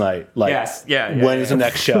 Louis last night. Like, Yes, yeah, when is the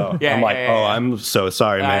next show? Yeah, I'm like, yeah, oh, yeah. I'm so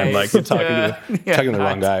sorry, man. Like, you're talking to the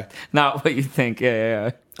wrong guy. Not what you think. Yeah.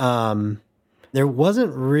 there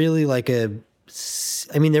wasn't really like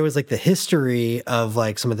I mean, there was like the history of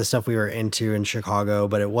like some of the stuff we were into in Chicago,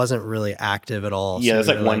 but it wasn't really active at all. Yeah, So there's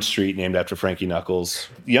we like were one street named after Frankie Knuckles.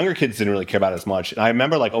 The younger kids didn't really care about it as much. And I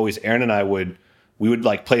remember like always Aaron and I would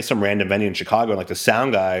like play some random venue in Chicago, and like the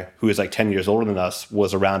sound guy who was like 10 years older than us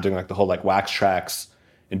was around doing like the whole like wax tracks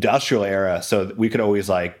industrial era, so we could always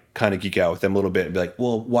like kind of geek out with them a little bit and be like,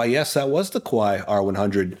 well, why, yes, that was the Kawhi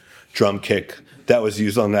R100 drum kick that was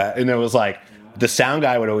used on that. And it was like, the sound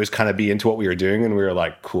guy would always kind of be into what we were doing, and we were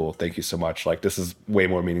like, cool, thank you so much. Like, this is way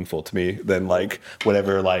more meaningful to me than like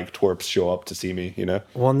whatever like twerps show up to see me, you know?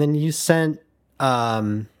 Well, and then you sent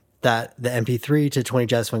the MP3 to 20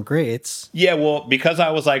 Jazz Funk Greats. Yeah, well, because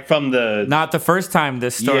I was like from the... Not the first time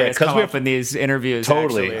this story has come up in these interviews.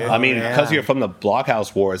 Totally. Actually. I mean, because you're from the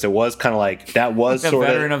Blockhouse Wars, it was kind of like, that was sort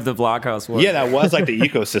of... veteran of the Blockhouse Wars. Yeah, that was like the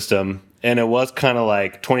ecosystem. And it was kind of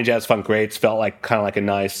like 20 Jazz Funk Greats felt like kind of like a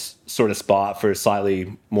nice sort of spot for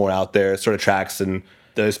slightly more out there sort of tracks. And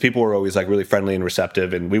those people were always like really friendly and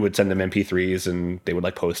receptive. And we would send them MP3s and they would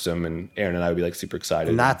like post them. And Aaron and I would be like super excited.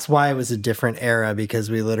 And that's why it was a different era,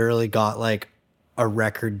 because we literally got like a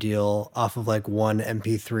record deal off of like one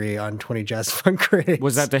MP3 on 20 Jazz Funk Greats.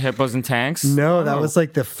 Was that the Hippos and Tanks? No, that was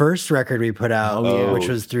like the first record we put out, which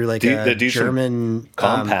was through like a German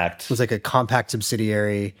compact. It was like a compact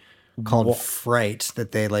subsidiary called Fright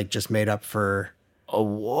that they like just made up for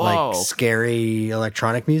like scary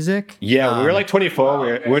electronic music. Yeah, we were like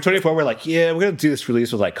 24. We were 24. We're like, yeah, we're gonna do this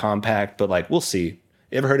release with like compact, but like we'll see.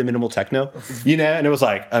 You ever heard of minimal techno? You know, and it was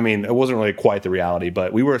like, I mean, it wasn't really quite the reality,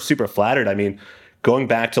 but we were super flattered. I mean, going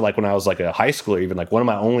back to like when I was like a high schooler, even like one of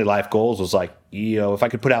my only life goals was like, if I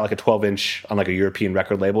could put out like a 12-inch on like a European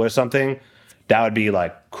record label or something, that would be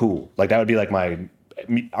like cool. Like that would be like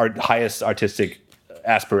our highest artistic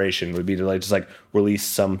aspiration would be to like just like release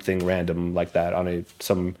something random like that on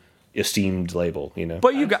some esteemed label, you know.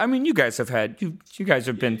 But you guys have had you guys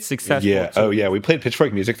have been successful. Yeah. Too. Oh yeah, we played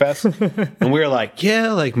Pitchfork Music Fest, and we were like,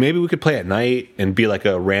 yeah, like maybe we could play at night and be like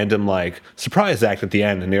a random like surprise act at the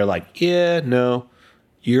end, and they're like, yeah, no,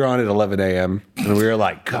 you're on at 11 a.m. And we were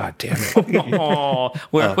like, God damn it.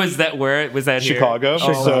 Where was that? Where was that? Chicago.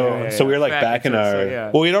 Here? So we were like back in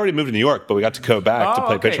our... Well, we'd already moved to New York, but we got to go back to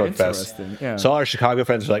play Pitchfork Fest. Yeah. So all our Chicago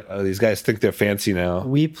friends were like, oh, these guys think they're fancy now.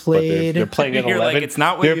 We played... They're playing at 11. Like, it's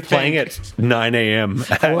not what they're you playing think. at 9 a.m.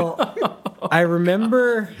 Well, I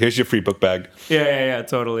remember... Here's your free book bag. Yeah,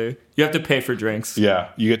 totally. You have to pay for drinks. Yeah,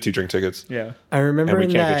 you get 2 drink tickets. Yeah. I remember and we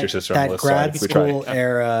in can't that, get your sister on the that list, grad so we school tried.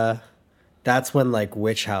 era, that's when like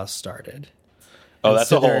Witch House started. Oh, And that's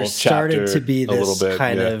so a whole there started chapter to be a little this bit,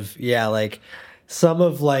 kind yeah. of like some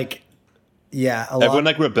of like Everyone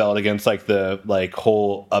like rebelled against like the like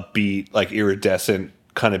whole upbeat like iridescent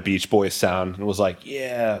kind of Beach Boys sound and was like,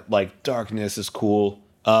 yeah, like darkness is cool,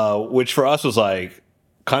 which for us was like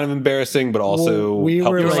kind of embarrassing, but also we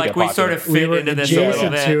helped were us like get we popular. sort of fit into this a little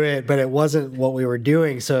adjacent bit. to it, but it wasn't what we were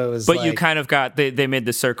doing. So it was. But like, you kind of got they made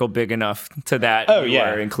the circle big enough to that. Oh you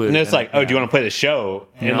yeah, were included. and it's in like, it. oh, do you want to play the show?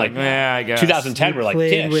 And like, yeah, I guess 2010, we're like,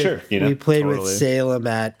 yeah, with, sure. You know, we played with Totally. Salem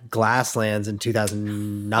at Glasslands in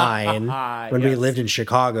 2009 when we Yes. lived in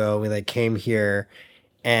Chicago. We like came here,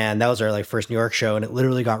 and that was our like first New York show, and it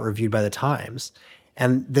literally got reviewed by the Times.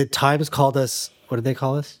 And the Times called us. What did they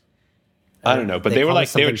call us? I don't know, but They they were called like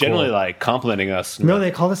us they were something generally cool. like complimenting us. No, they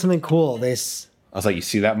called us something cool. I was like, you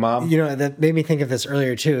see that, Mom? You know, that made me think of this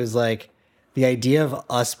earlier too. Is like the idea of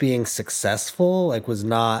us being successful. Like, was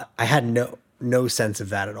not. I had no sense of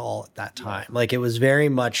that at all at that time. Like, it was very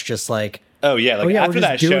much just like. Oh yeah, like we're after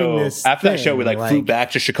that just doing show, this after that show, we thing, like flew like-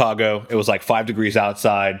 back to Chicago. It was like 5 degrees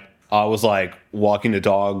outside. I was like walking the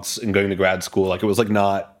dogs and going to grad school. Like it was like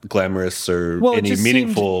not glamorous or Well, it any just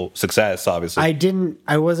meaningful success. Obviously,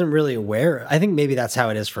 I wasn't really aware. I think maybe that's how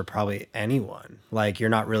it is for probably anyone. Like, you're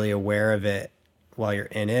not really aware of it while you're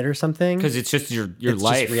in it or something. because it's just your It's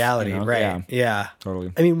life, just reality, you know? right? Yeah.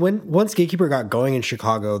 Totally. I mean, once Gatekeeper got going in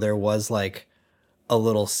Chicago, there was like a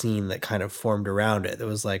little scene that kind of formed around it. There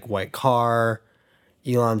was like White Car,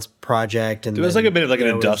 Elon's project, and it was like a bit of like an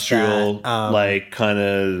there was industrial, that, like kind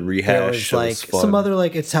of there rehash. was It like was fun. some other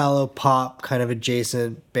like Italo pop kind of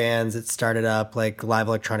adjacent bands that started up, like live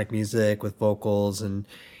electronic music with vocals, and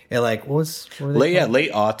it like what were they called?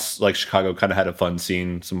 late aughts, like Chicago kind of had a fun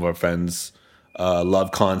scene. Some of our friends, Love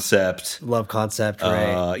Concept. Love Concept,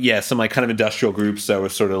 right? Yeah, some like kind of industrial groups that were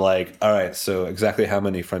sort of like, all right, so exactly how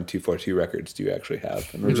many Front 242 records do you actually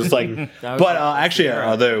have? And we're just like, but actually,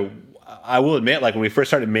 although I will admit, like when we first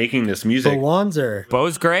started making this music, Wanzer.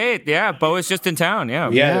 Bo's great. Yeah, Bo is just in town. Yeah.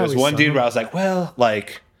 yeah, there was we one saw dude him. where I was like, well,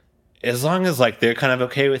 like as long as like they're kind of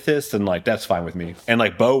okay with this, then like that's fine with me. And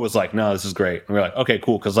like Bo was like, no, this is great. And we are like, okay,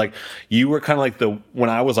 cool, because like you were kind of like when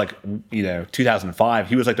I was like 2005,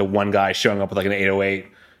 he was like the one guy showing up with like an 808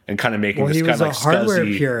 and kind of making Well, this he kind was of a like hardware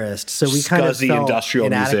scuzzy, purist, so we kind of scuzzy felt industrial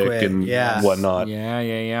music inadequate. and Yeah. whatnot.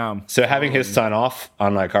 Yeah. So having his sign off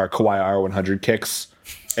on like our Kawhi R100 kicks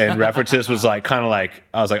and references was like kind of like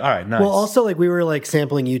I was like, all right, nice. Well, also like we were like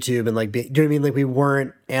sampling YouTube and like, do you know what I mean? Like we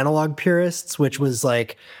weren't analog purists, which was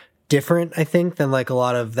like different, I think, than like a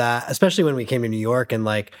lot of that, especially when we came to New York and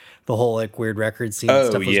like the whole like weird record scene and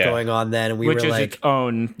stuff was going on then. And we Which were is like, its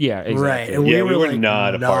own, exactly. right. And we were like,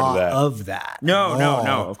 not a part of that. No, at all.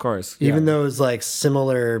 no, of course. Even though it was like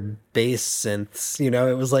similar bass synths, you know,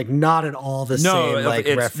 it was like not at all the same like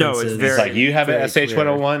references. It's like you have an very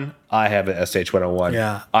SH-101, I have an SH-101.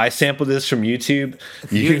 Yeah. I sampled this from YouTube.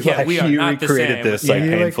 You recreated this like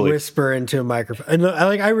you painfully. like whisper into a microphone. And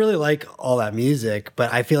I really like all that music,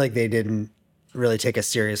 but I feel like they didn't really take us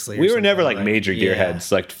seriously. We were never like major gearheads.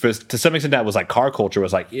 Like to some extent, that was like car culture.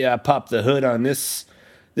 Was like, yeah, pop the hood on this,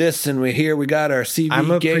 and we got our CV. I'm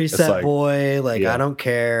a gate. preset like, boy. Like I don't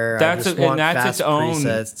care. That's I just want that's fast its own.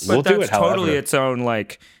 presets. But We'll do that's it however. totally its own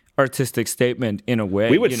like artistic statement in a way.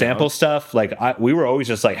 We would sample stuff. Like we were always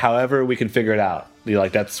just like, however we can figure it out.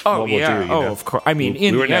 Like that's what we'll do. You know? Of course. I mean,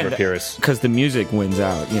 we were never purists because the music wins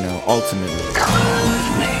out. You know, ultimately. Come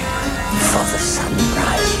with me for the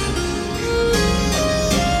sunrise.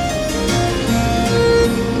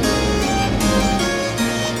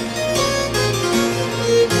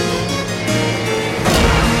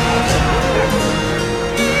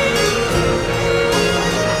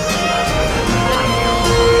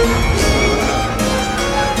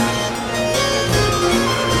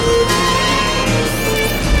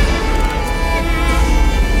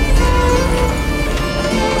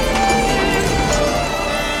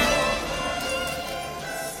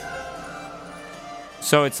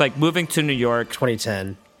 So it's like moving to New York,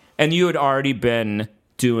 2010. and you had already been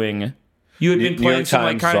doing. You had been New York playing some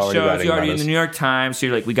like Times kind of was already shows. writing You already about in the us. New York Times. So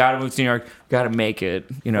you're like, we got to move to New York. Got to make it.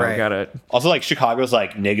 You know, Right. got to. Also, like Chicago's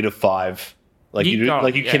like -5. Like you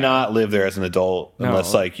Yeah. cannot live there as an adult No.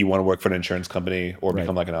 unless like you want to work for an insurance company or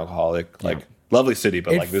become like an alcoholic. Like Yeah. lovely city,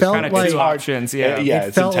 but It like this felt kind of like- it's hard. options, yeah. yeah, It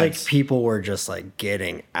it's felt intense. like people were just like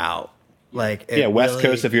getting out. Like it West really-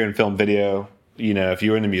 Coast if you're in film video. You know, if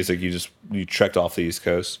you were into music, you trekked off the East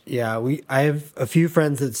Coast. Yeah, I have a few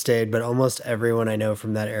friends that stayed, but almost everyone I know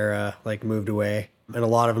from that era like moved away, and a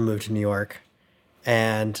lot of them moved to New York.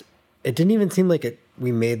 And it didn't even seem like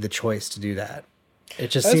we made the choice to do that. It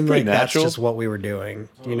just That's seemed pretty like natural. that's just what we were doing.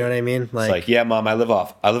 You know what I mean? It's like, yeah, Mom, I live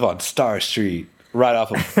on Star Street, right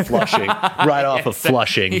off of Flushing, right off of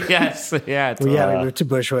Flushing. Yes. Yeah. we moved to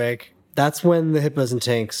Bushwick. That's when the Hippos and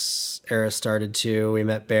Tanks era started too. We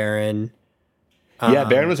met Baron. Yeah,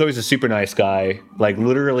 Baron was always a super nice guy. Like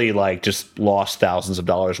literally, like just lost thousands of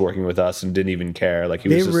dollars working with us and didn't even care. Like he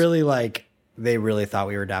was. They really thought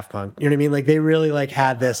we were Daft Punk. You know what I mean? Like they really like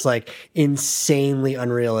had this like insanely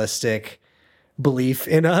unrealistic belief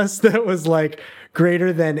in us that was like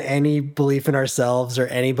greater than any belief in ourselves or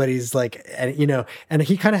anybody's like, and, you know, and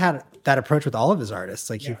he kind of had that approach with all of his artists.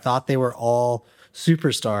 Like he thought they were all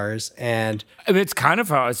superstars. And I mean, it's kind of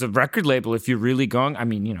how, as a record label, if you're really going, I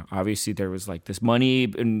mean, you know, obviously there was like this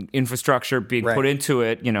money and infrastructure being put into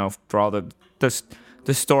it, you know, for all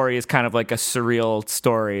the story is kind of like a surreal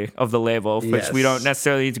story of the label, which we don't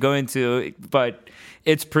necessarily need to go into, but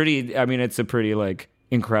it's pretty, I mean, it's a pretty like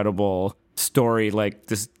incredible story, like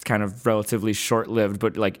this kind of relatively short-lived,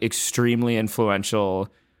 but like extremely influential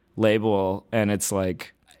label. And it's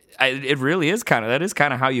like, it really is that is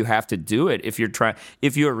kind of how you have to do it. If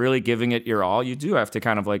you're really giving it your all, you do have to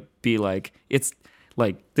kind of like be like, it's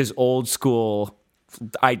like this old school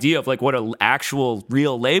idea of like what an actual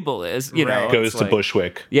real label is, you know, goes to like,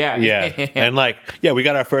 Bushwick. Yeah. And like, we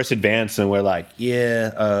got our first advance and we're like,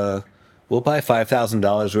 we'll buy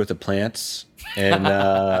 $5,000 worth of plants and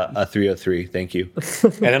a 303. Thank you.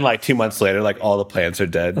 And then like 2 months later, like all the plants are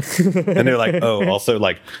dead. And they're like, oh, also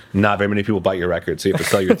like not very many people buy your record. So you have to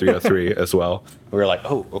sell your 303 as well. We were like,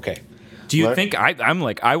 oh, okay. Do you think I'm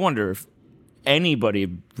like, I wonder if anybody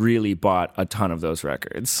really bought a ton of those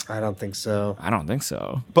records? I don't think so. I don't think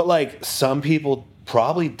so. But like some people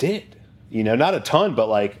probably did. You know, not a ton, but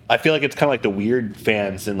like I feel like it's kind of like the weird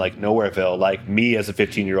fans in like Nowhereville, like me as a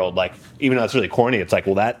 15-year-old. Like even though it's really corny, it's like,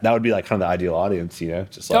 well, that would be like kind of the ideal audience, you know?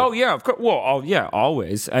 Just like, Oh yeah, of course. Well, yeah,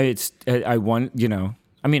 always. I want, you know.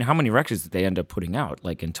 I mean, how many records did they end up putting out,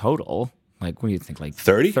 like in total? Like, what do you think? Like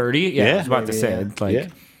 30? 30? Yeah, I was about to say. Like, Yeah.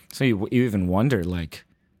 so you even wonder, like,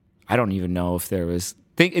 I don't even know if there was.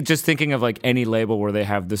 Just thinking of like any label where they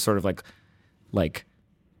have this sort of like.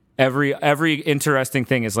 Every interesting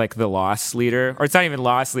thing is like the loss leader, or it's not even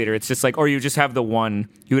loss leader. It's just like, or you just have the one.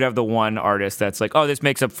 You would have the one artist that's like, oh, this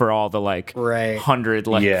makes up for all the like 100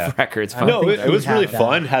 like records. No, think it was he really had that.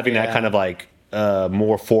 fun having that kind of like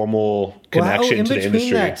more formal connection in to the between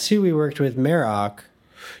industry. that too, we worked with Merock.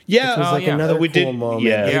 Yeah, Which was like yeah. another we cool did- moment.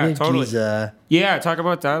 yeah. They Yeah, did totally. Giza. Yeah, talk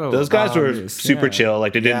about that a little. those guys were Yes, super yeah. chill.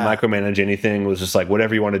 Like they didn't Yeah. micromanage anything. It was just like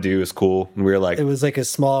whatever you want to do is cool. And we were like, It was like a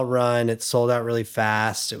small run. It sold out really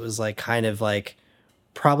fast. It was like kind of like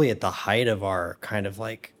probably at the height of our kind of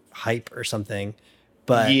like hype or something.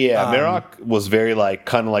 But yeah, Merock was very like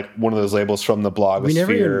kind of like one of those labels from the blog. we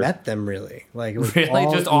never even met them really. Like it was Really?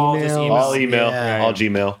 Just all just email? all email, Yeah. all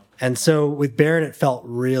Gmail. And so with Baron, it felt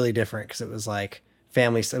really different because it was like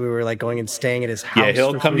family. So we were like going and staying at his house. Yeah,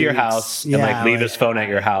 he'll for come to 3 your weeks. house and like leave his phone at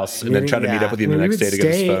your house and then try to meet up with you the I mean, next we day would to get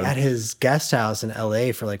his stay phone. at his guest house in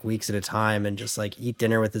LA for like weeks at a time and just like eat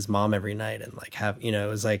dinner with his mom every night and like have, you know, it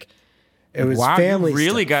was like, it was Wow, family you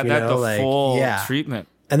really stuff, got you that know, the like, full yeah. treatment.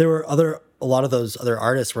 And there were a lot of those other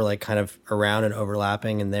artists were like kind of around and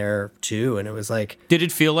overlapping in there too. And it was like, Did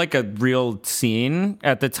it feel like a real scene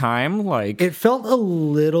at the time? Like it felt a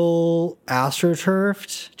little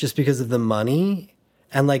astroturfed just because of the money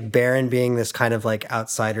and like Baron being this kind of like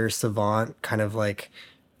outsider savant kind of like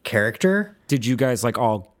character. did you guys like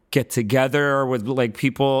all get together or with like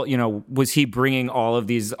people, you know, was he bringing all of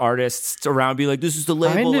these artists around, be like, this is the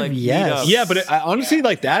label, Kind of, like, meet yes. up? Yeah, but I honestly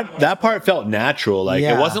like that part felt natural. Like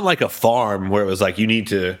Yeah. it wasn't like a farm where it was like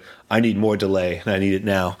I need more delay and I need it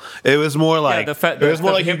now. It was more like it was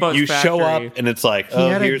more like Hippo's you show factory. up and it's like He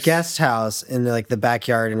had a here's guest house in like the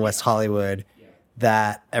backyard in West Hollywood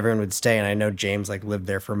that everyone would stay. And I know James like lived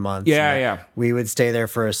there for months. Yeah, and yeah. we would stay there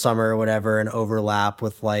for a summer or whatever and overlap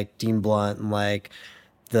with like Dean Blunt and like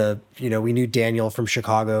we knew Daniel from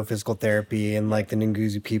Chicago Physical Therapy and like the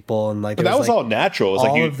Nguzu people and like But there that was like, all natural. It's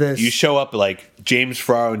all like of this- you show up like James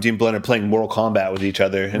Farrar and Dean Blunt are playing Mortal Kombat with each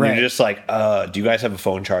other, and Right. you're just like, do you guys have a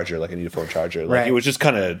phone charger? Like I need a phone charger. Like Right. it was just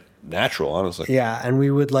kind of natural, honestly. Yeah, and we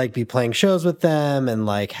would like be playing shows with them and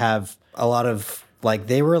like have a lot of like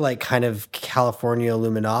they were like kind of California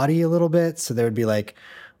Illuminati a little bit, so there would be like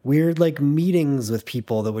weird like meetings with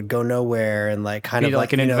people that would go nowhere and like kind Be of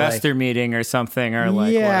like an you know, investor meeting or something, or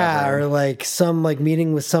like yeah, whatever. or like some like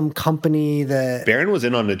meeting with some company that Baron was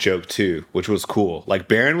in on the joke too, which was cool. Like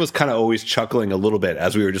Baron was kind of always chuckling a little bit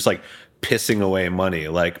as we were just like pissing away money.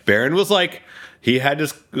 Like Baron was like he had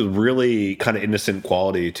this really kind of innocent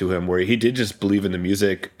quality to him where he did just believe in the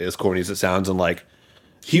music, as corny as it sounds, and like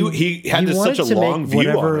he had this wanted such a to long make view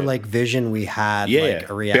whatever on it. like vision we had Yeah, like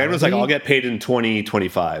a reality. Baron was like, I'll get paid in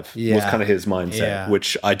 2025 was Yeah. kind of his mindset, Yeah.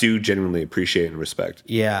 which I do genuinely appreciate and respect.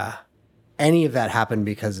 Yeah. Any of that happened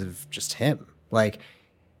because of just him. Like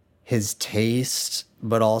his taste,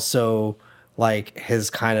 but also like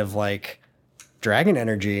his kind of like dragon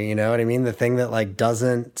energy, you know what I mean? The thing that like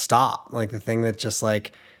doesn't stop, like the thing that just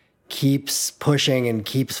like keeps pushing and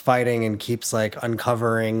keeps fighting and keeps like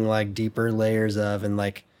uncovering like deeper layers of and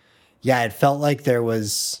like yeah, it felt like there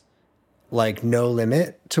was like no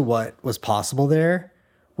limit to what was possible there,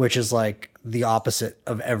 which is like the opposite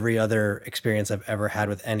of every other experience I've ever had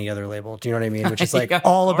with any other label. Do you know what I mean? Which is like Yeah, of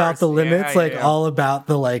all about the course. limits, Yeah, like yeah. all about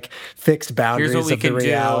the like fixed boundaries Here's what we of the can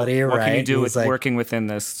reality, do. right? What can you do And with it's like, working within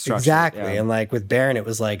this structure? exactly. Yeah. And like with Baron, it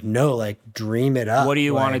was like, no, like dream it up. What do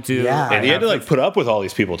you Like, wanna do? Yeah. And he had to like put up with all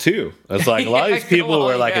these people too. It's like a lot of these people well,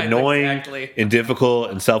 were like yeah, annoying exactly. and difficult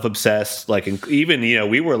and self-obsessed. Like and even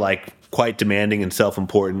we were like quite demanding and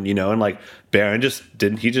self-important, and like Baron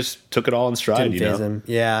he just took it all in stride. Didn't phase him.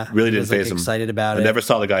 Yeah. Really He didn't was, like, phase him. excited about I it. never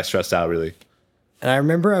saw the guy stressed out really. And I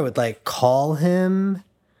remember I would like call him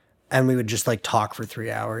and we would just like talk for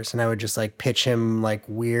 3 hours and I would just like pitch him like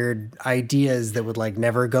weird ideas that would like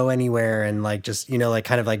never go anywhere and like just, like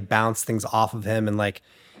kind of like bounce things off of him. And like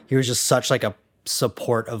he was just such like a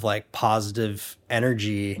support of like positive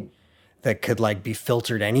energy that could like be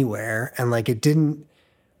filtered anywhere. And like it didn't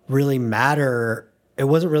really matter. It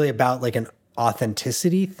wasn't really about like an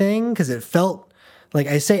authenticity thing because it felt like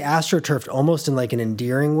I say astroturfed almost in like an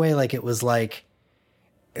endearing way. Like it was like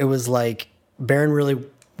Baron really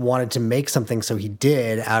wanted to make something, so he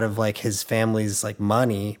did out of like his family's like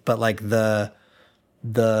money, but like the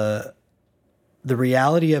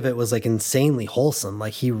reality of it was like insanely wholesome.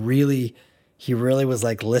 Like he really was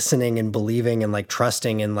like listening and believing and like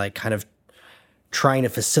trusting and like kind of trying to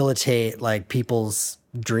facilitate like people's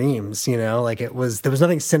dreams, like there was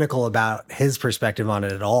nothing cynical about his perspective on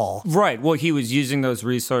it at all. Right. Well, he was using those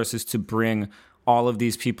resources to bring all of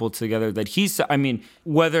these people together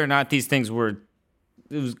whether or not these things it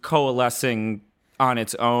was coalescing on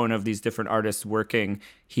its own of these different artists working,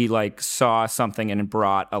 he like saw something and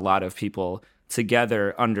brought a lot of people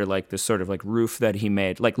together under like this sort of like roof that he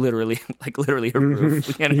made, like literally a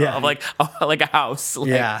roof, Yeah. of like a house. Like,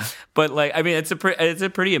 Yeah. But like, it's a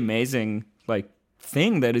pretty amazing like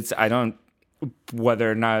thing that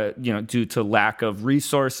whether or not, due to lack of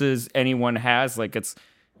resources anyone has. Like, it's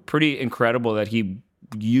pretty incredible that he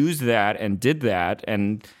used that and did that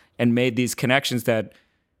and made these connections that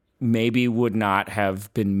maybe would not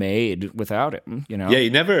have been made without him, Yeah, he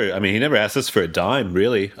never asked us for a dime,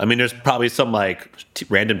 really. I mean, there's probably some like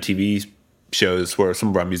random TV shows where some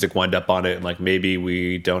of our music wind up on it, and like maybe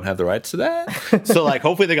we don't have the rights to that. So like,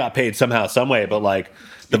 hopefully they got paid somehow, some way. But like,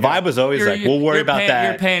 the vibe was always like, we'll worry about that.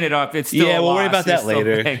 You're paying it off. It's still we'll worry about that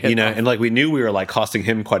later. Off. And like we knew we were like costing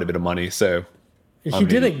him quite a bit of money. So he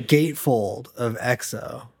did a gatefold of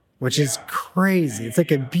EXO, which is crazy. It's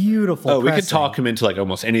like a beautiful. We could talk him into like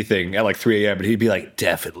almost anything at like 3 a.m., but he'd be like,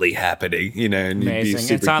 definitely happening, And amazing. He'd be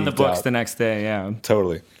super it's on the geeked books out. the next day. Yeah,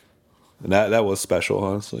 Totally. And that was special,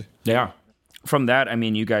 honestly. Yeah. From that, I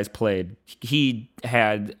mean, you guys played. He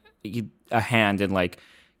had a hand in like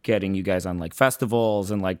getting you guys on like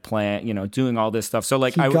festivals and like doing all this stuff. So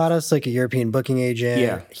like, he got us like a European booking agent.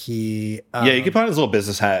 Yeah. He you could put on his little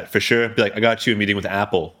business hat for sure. Be like, I got you a meeting with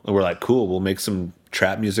Apple, and we're like, cool. We'll make some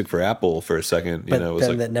trap music for Apple for a second. But it was then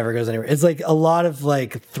like, that never goes anywhere. It's like a lot of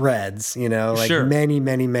like threads, like Sure. many,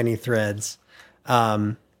 many, many threads.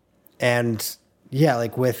 And yeah,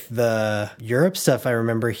 like with the Europe stuff, I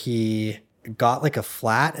remember he got like a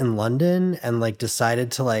flat in London and like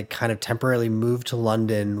decided to like kind of temporarily move to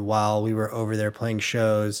London while we were over there playing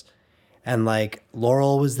shows. And like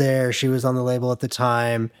Laurel was there. She was on the label at the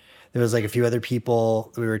time. There was like a few other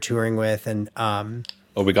people we were touring with, and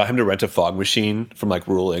we got him to rent a fog machine from like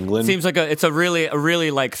rural England. Seems like it's a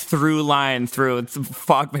really like through line through it's a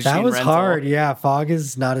fog machine. That was rental. hard. Yeah, fog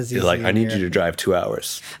is not as easy. He's like, I need here. you to drive 2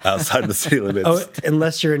 hours outside the city limits. Oh,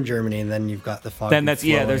 unless you're in Germany, and then you've got the fog. Then that's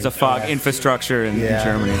flowing. there's a fog infrastructure in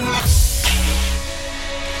Germany.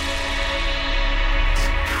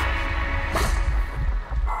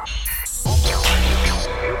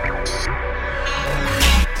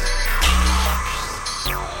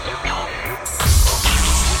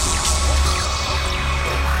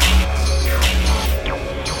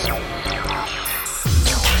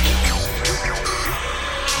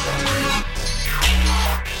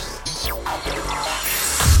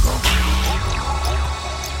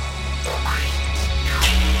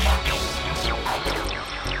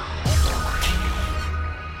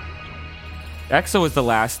 EXO was the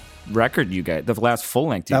last record you guys, the last full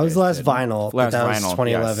length. That was the last vinyl. Last that was vinyl,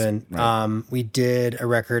 2011. yes, right. We did a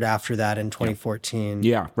record after that in 2014.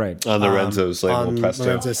 Yeah, right. On Lorenzo's label, on Presto.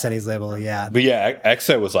 Lorenzo Senni's label, yeah. But yeah,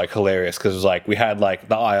 EXO was like hilarious because it was like we had like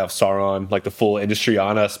the Eye of Sauron, like the full industry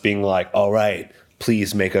on us being like, all right,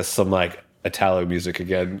 please make us some like Italo music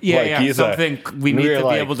again. Yeah, like, yeah. Something we need to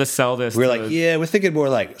be able to sell this. We were like, yeah, we're thinking more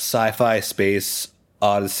like sci-fi space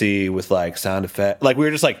odyssey with like sound effect. Like we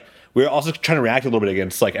were just like, we were also trying to react a little bit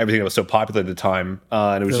against like everything that was so popular at the time,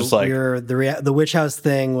 and it was just like the Witch House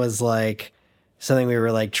thing was like something we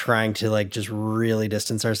were like trying to like just really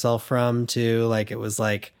distance ourselves from. Too, like it was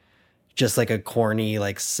like just like a corny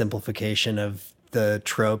like simplification of the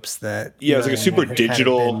tropes that it was like a super had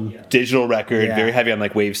digital record, Yeah. very heavy on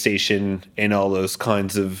like Wave Station and all those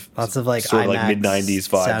kinds of lots of like sort of like IMAX mid-90s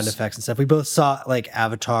vibes, sound effects and stuff. We both saw like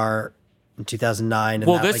Avatar in 2009. And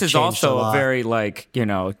well, that, this like, is changed also a lot. very like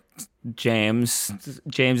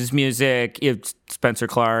James's music, Spencer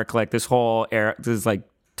Clark, like this whole era. This is like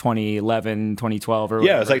 2011, 2012 or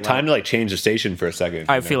whatever. Yeah, it was like time to like change the station for a second.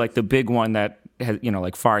 I feel like the big one that has,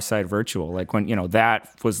 like Far Side Virtual, like when, that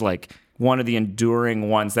was like one of the enduring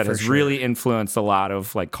ones that has really influenced a lot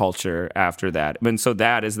of like culture after that. And so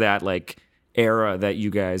that is that like era that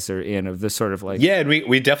you guys are in of this sort of like... Yeah, and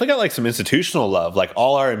we definitely got like some institutional love. Like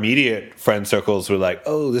all our immediate friend circles were like,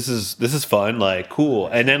 oh, this is fun, like cool.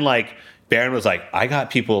 And then like Baron was like, I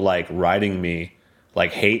got people like writing me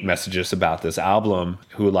like hate messages about this album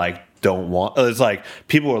who like don't want... It's like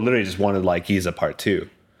people were literally just wanted like Giza Part 2.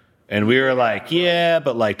 And we were like, yeah,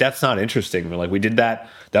 but like that's not interesting. We're like, we did that.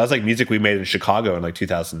 That was like music we made in Chicago in like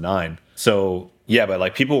 2009. So yeah, but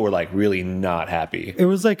like people were like really not happy. It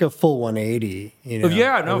was like a full 180. Yeah, no,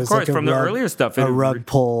 It of was course, like a from the earlier stuff. A rug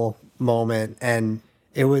pull moment. And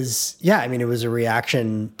it was, it was a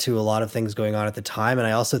reaction to a lot of things going on at the time. And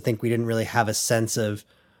I also think we didn't really have a sense of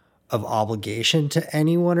obligation to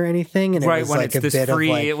anyone or anything, and it was when like it's a this bit free,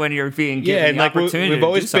 of like, when you're being given and the like opportunity we've to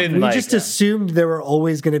always do been something. we like, just assumed there were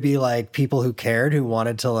always going to be like people who cared, who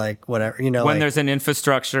wanted to like whatever, when like, there's an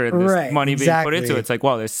infrastructure and there's money being put into it, it's like,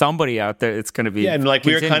 well, there's somebody out there that's going to be and like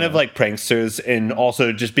we were kind continuing. of like pranksters, and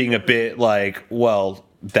also just being a bit like, well,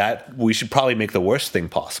 that we should probably make the worst thing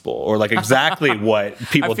possible, or like exactly what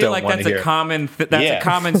people I feel don't like want that's to hear. a common that's a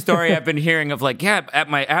common story I've been hearing of like, at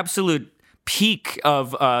my absolute peak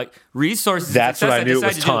of resources. That's what I knew it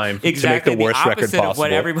was decided time to exactly make the worst record opposite of what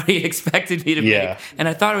possible. everybody expected me to make, and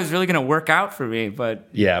I thought it was really going to work out for me.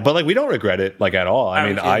 But but like we don't regret it like at all. I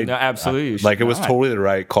mean, no, absolutely like it was totally the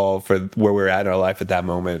right call for where we were at in our life at that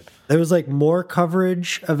moment. There was like more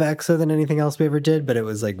coverage of EXO than anything else we ever did, but it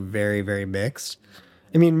was like very, very mixed.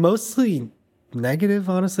 I mean, mostly negative,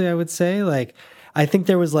 honestly, I would say. Like, I think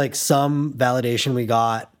there was like some validation we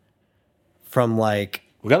got from like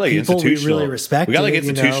we got like people institutional, we really respected. We got like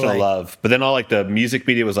institutional like, love, but then all like the music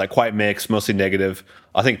media was like quite mixed, mostly negative.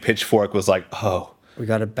 I think Pitchfork was like, we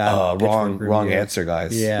got a bad wrong answer,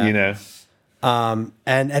 guys. Yeah, you know.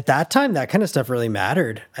 And at that time, that kind of stuff really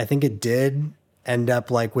mattered. I think it did end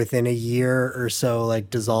up like within a year or so, like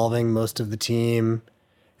dissolving most of the team.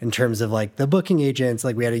 In terms of like the booking agents,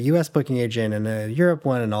 like we had a US booking agent and a Europe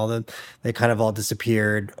one and they kind of all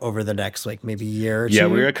disappeared over the next like maybe year or two. Yeah,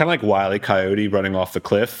 we were kind of like Wile E. Coyote running off the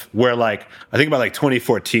cliff where like, I think about like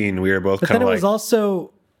 2014, we were both kind of like. But then it was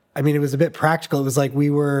also, I mean, it was a bit practical. It was like we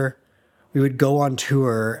would go on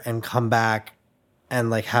tour and come back and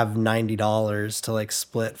like have $90 to like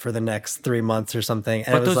split for the next 3 months or something.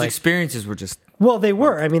 And but it was those like, experiences were just. Well, they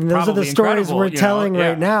were. I mean, those are the stories we're telling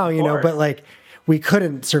right now, you know, but like, we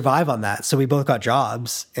couldn't survive on that. So we both got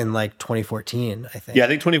jobs in like 2014, I think. Yeah, I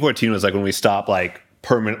think 2014 was like when we stopped like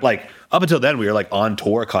permanent, like up until then we were like on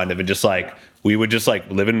tour kind of and just like, we would just like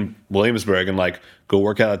live in Williamsburg and like go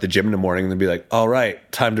work out at the gym in the morning and then be like, all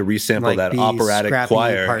right, time to resample like that operatic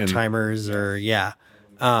choir. Part-timers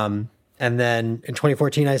and then in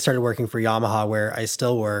 2014, I started working for Yamaha where I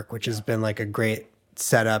still work, which has been like a great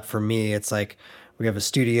setup for me. It's like, we have a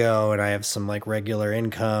studio and I have some like regular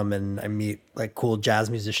income and I meet like cool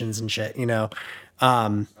jazz musicians and shit, you know?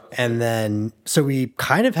 And then, so we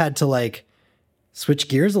kind of had to like switch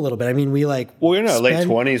gears a little bit. I mean, we like, well, you're in our late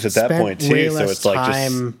 20s at that point too. So it's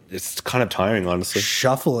like, it's kind of tiring, honestly.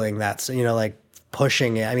 Shuffling that, so, you know, like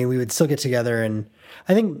pushing it. I mean, we would still get together and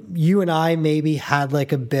I think you and I maybe had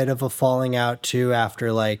like a bit of a falling out too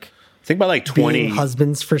after like, I think by like 20 being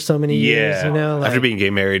husbands for so many years, you know, like, after being gay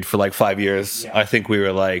married for like 5 years, I think we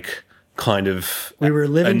were like kind of we were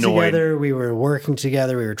living annoyed. Together, we were working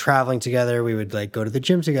together, we were traveling together, we would like go to the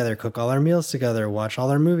gym together, cook all our meals together, watch all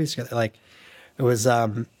our movies together. Like it was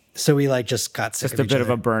so we like just got sick just a bit of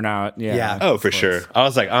a burnout. Yeah. Oh, for sure. I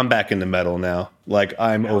was like, I'm back into metal now. Like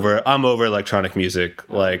I'm over electronic music.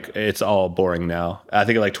 Like it's all boring now. I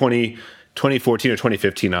think like 2014 or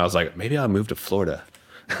 2015, I was like, maybe I'll move to Florida.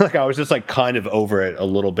 Like I was just like kind of over it a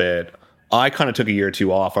little bit. I kind of took a year or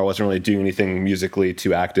two off. I wasn't really doing anything musically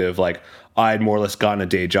too active. Like I had more or less gotten a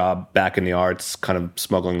day job back in the arts, kind of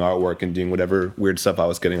smuggling artwork and doing whatever weird stuff I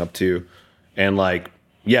was getting up to. And like,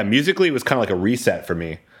 yeah, musically it was kind of like a reset for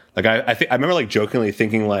me. Like I remember like jokingly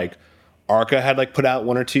thinking like Arca had like put out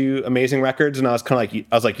 1 or 2 amazing records. And I was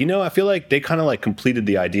like, you know, I feel like they kind of like completed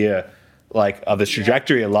the idea like of this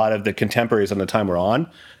trajectory a lot of the contemporaries on the time were on.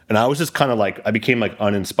 And I was just kind of like, I became like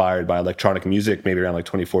uninspired by electronic music maybe around like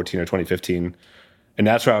 2014 or 2015. And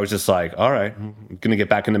that's where I was just like, all right, I'm going to get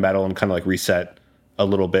back into metal and kind of like reset a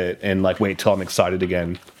little bit and like wait till I'm excited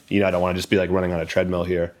again. You know, I don't want to just be like running on a treadmill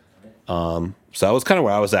here. So that was kind of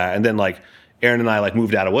where I was at. And then like Aaron and I like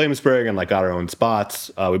moved out of Williamsburg and like got our own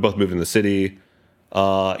spots. We both moved in the city.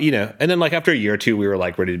 You know, and then like after a year or two, we were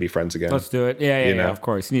like ready to be friends again. Let's do it. Yeah, of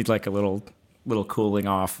course. You need like a little cooling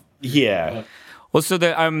off. Yeah. Well, so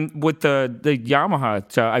with the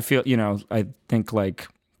Yamaha, I feel, you know, I think like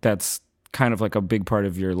that's kind of like a big part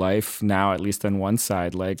of your life now, at least on one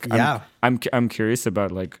side. Like, yeah. I'm curious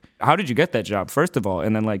about like, how did you get that job, first of all?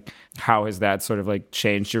 And then like, how has that sort of like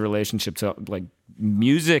changed your relationship to like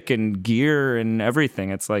music and gear and everything?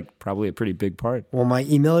 It's like probably a pretty big part. Well, my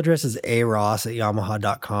email address is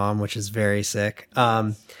aross@yamaha.com, which is very sick.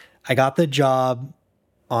 I got the job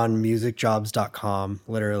on musicjobs.com,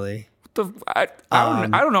 literally. I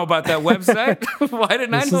don't know about that website. Why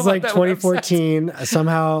didn't I know about that? This was like 2014. Website?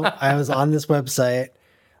 Somehow I was on this website,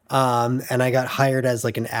 and I got hired as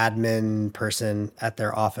like an admin person at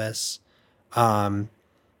their office. And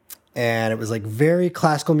it was like very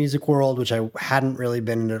classical music world, which I hadn't really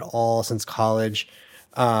been in at all since college.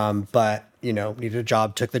 But you know, needed a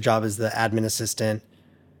job, took the job as the admin assistant,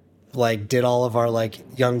 like did all of our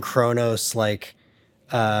like Young Kronos, like,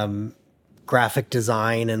 graphic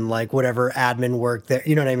design and like whatever admin work there,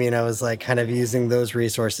 you know what I mean? I was like kind of using those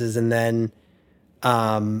resources. And then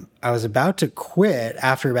I was about to quit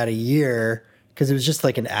after about a year because it was just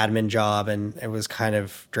like an admin job and it was kind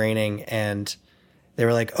of draining. And they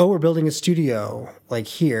were like, oh, we're building a studio like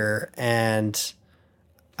here. And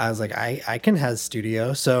I was like, I can have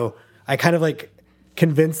studio. So I kind of like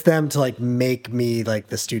convinced them to like make me like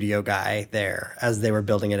the studio guy there as they were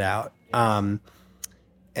building it out.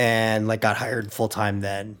 And like got hired full time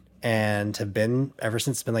then, and have been ever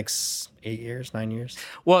since. It's been like 9 years.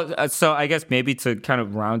 Well, so I guess maybe to kind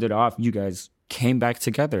of round it off, you guys came back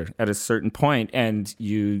together at a certain point, and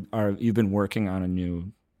you've been working on a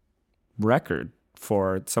new record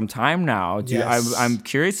for some time now. I'm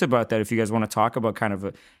curious about that. If you guys want to talk about kind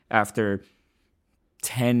of after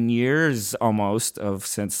 10 years almost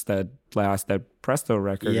since that Presto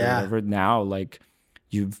record or whatever, now like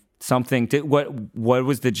you've something. What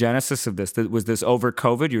was the genesis of this? Was this over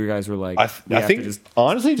COVID? You guys were like, I think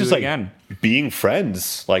honestly, just like again. Being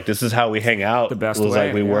friends. Like this is how we hang out. The best was way,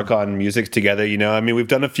 like we work on music together. You know, I mean, we've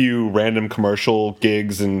done a few random commercial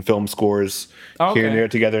gigs and film scores here and there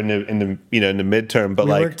together in the midterm. But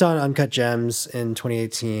we worked on Uncut Gems in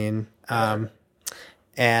 2018,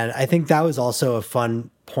 and I think that was also a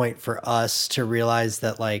fun point for us to realize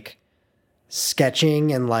that like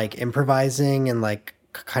sketching and like improvising and like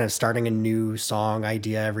kind of starting a new song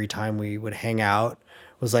idea every time we would hang out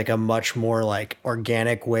was like a much more like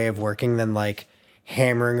organic way of working than like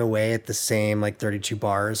hammering away at the same like 32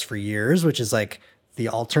 bars for years, which is like the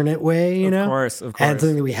alternate way, you know? Of course. And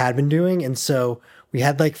something that we had been doing. And so we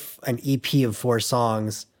had like an EP of 4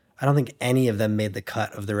 songs. I don't think any of them made the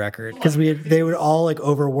cut of the record because they were all like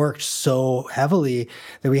overworked so heavily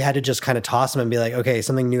that we had to just kind of toss them and be like, okay,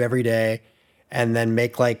 something new every day, and then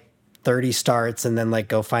make like 30 starts and then like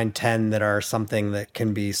go find 10 that are something that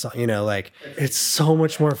can be, like it's so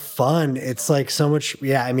much more fun. It's like so much.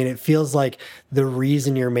 Yeah. I mean, it feels like the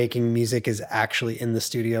reason you're making music is actually in the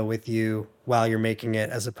studio with you while you're making it,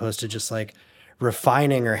 as opposed to just like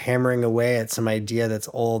refining or hammering away at some idea that's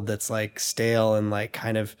old, that's like stale, and like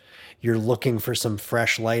kind of you're looking for some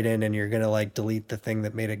fresh light in, and you're going to like delete the thing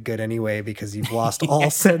that made it good anyway, because you've lost all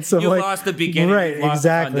sense of you've like, lost the beginning. Right.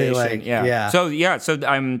 Exactly. Like, yeah.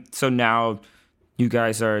 So now you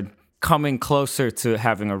guys are coming closer to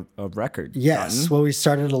having a record. Yes. done. Well, we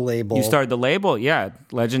started a label. You started the label. Yeah.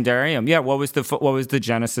 Legendarium. Yeah. What was the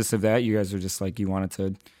genesis of that? You guys were just like, you wanted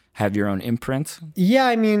to have your own imprint? Yeah.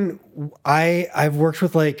 I mean, I've worked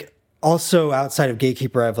with like, also outside of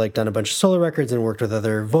Gatekeeper, I've like done a bunch of solo records and worked with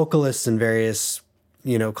other vocalists and various,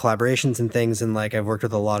 collaborations and things. And like, I've worked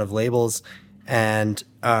with a lot of labels, and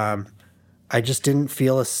I just didn't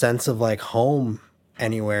feel a sense of like home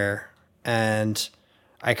anywhere. And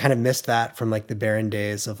I kind of missed that from like the Barren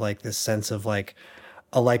days of like this sense of like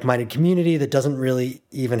a like-minded community that doesn't really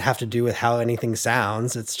even have to do with how anything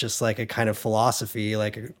sounds. It's just like a kind of philosophy,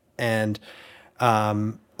 and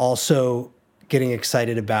also getting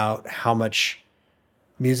excited about how much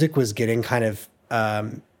music was getting kind of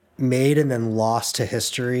made and then lost to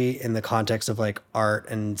history in the context of like art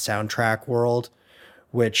and soundtrack world,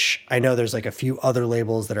 which I know there's like a few other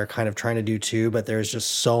labels that are kind of trying to do too, but there's just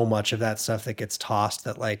so much of that stuff that gets tossed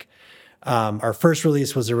that like our first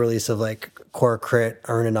release was a release of like Core Crit,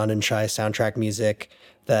 Earn and Unshine soundtrack music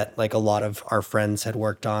that like a lot of our friends had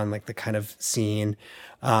worked on, like the kind of scene.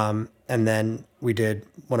 And then we did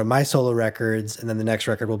one of my solo records, and then the next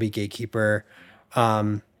record will be Gatekeeper.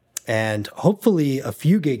 And hopefully a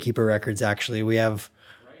few Gatekeeper records, actually. We have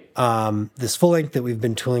this full length that we've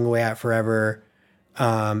been tooling away at forever.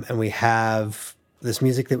 And we have this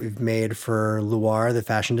music that we've made for Loire, the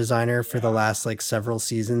fashion designer, for the last like several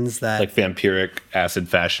seasons. That like vampiric acid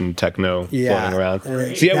fashion techno floating around. So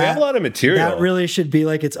that, we have a lot of material. That really should be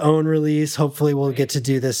like its own release. Hopefully we'll get to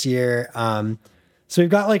do this year. So we've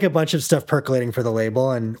got like a bunch of stuff percolating for the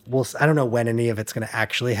label, and I don't know when any of it's going to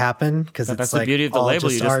actually happen, because that's like the beauty of the label.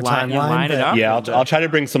 You just line it up. Yeah, I'll try to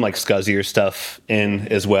bring some like scuzzier stuff in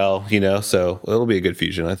as well, so it'll be a good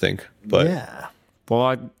fusion, I think. But yeah.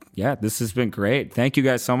 Well, this has been great. Thank you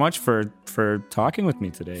guys so much for talking with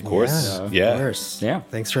me today. Of course. Of course. Yeah.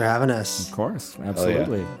 Thanks for having us. Of course.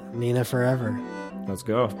 Absolutely. Nina forever. Let's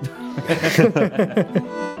go.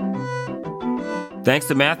 Thanks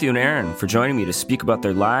to Matthew and Aaron for joining me to speak about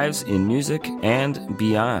their lives in music and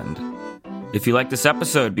beyond. If you like this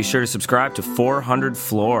episode, be sure to subscribe to 400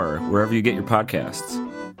 Floor wherever you get your podcasts.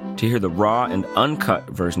 To hear the raw and uncut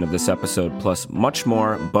version of this episode, plus much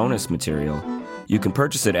more bonus material, you can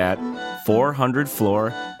purchase it at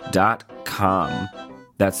 400floor.com.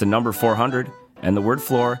 That's the number 400 and the word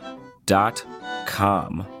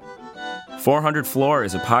floor.com. 400 Floor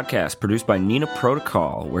is a podcast produced by Nina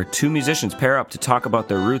Protocol, where 2 musicians pair up to talk about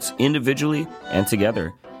their roots individually and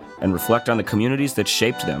together, and reflect on the communities that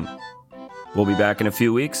shaped them. We'll be back in a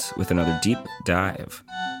few weeks with another deep dive.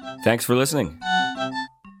 Thanks for listening.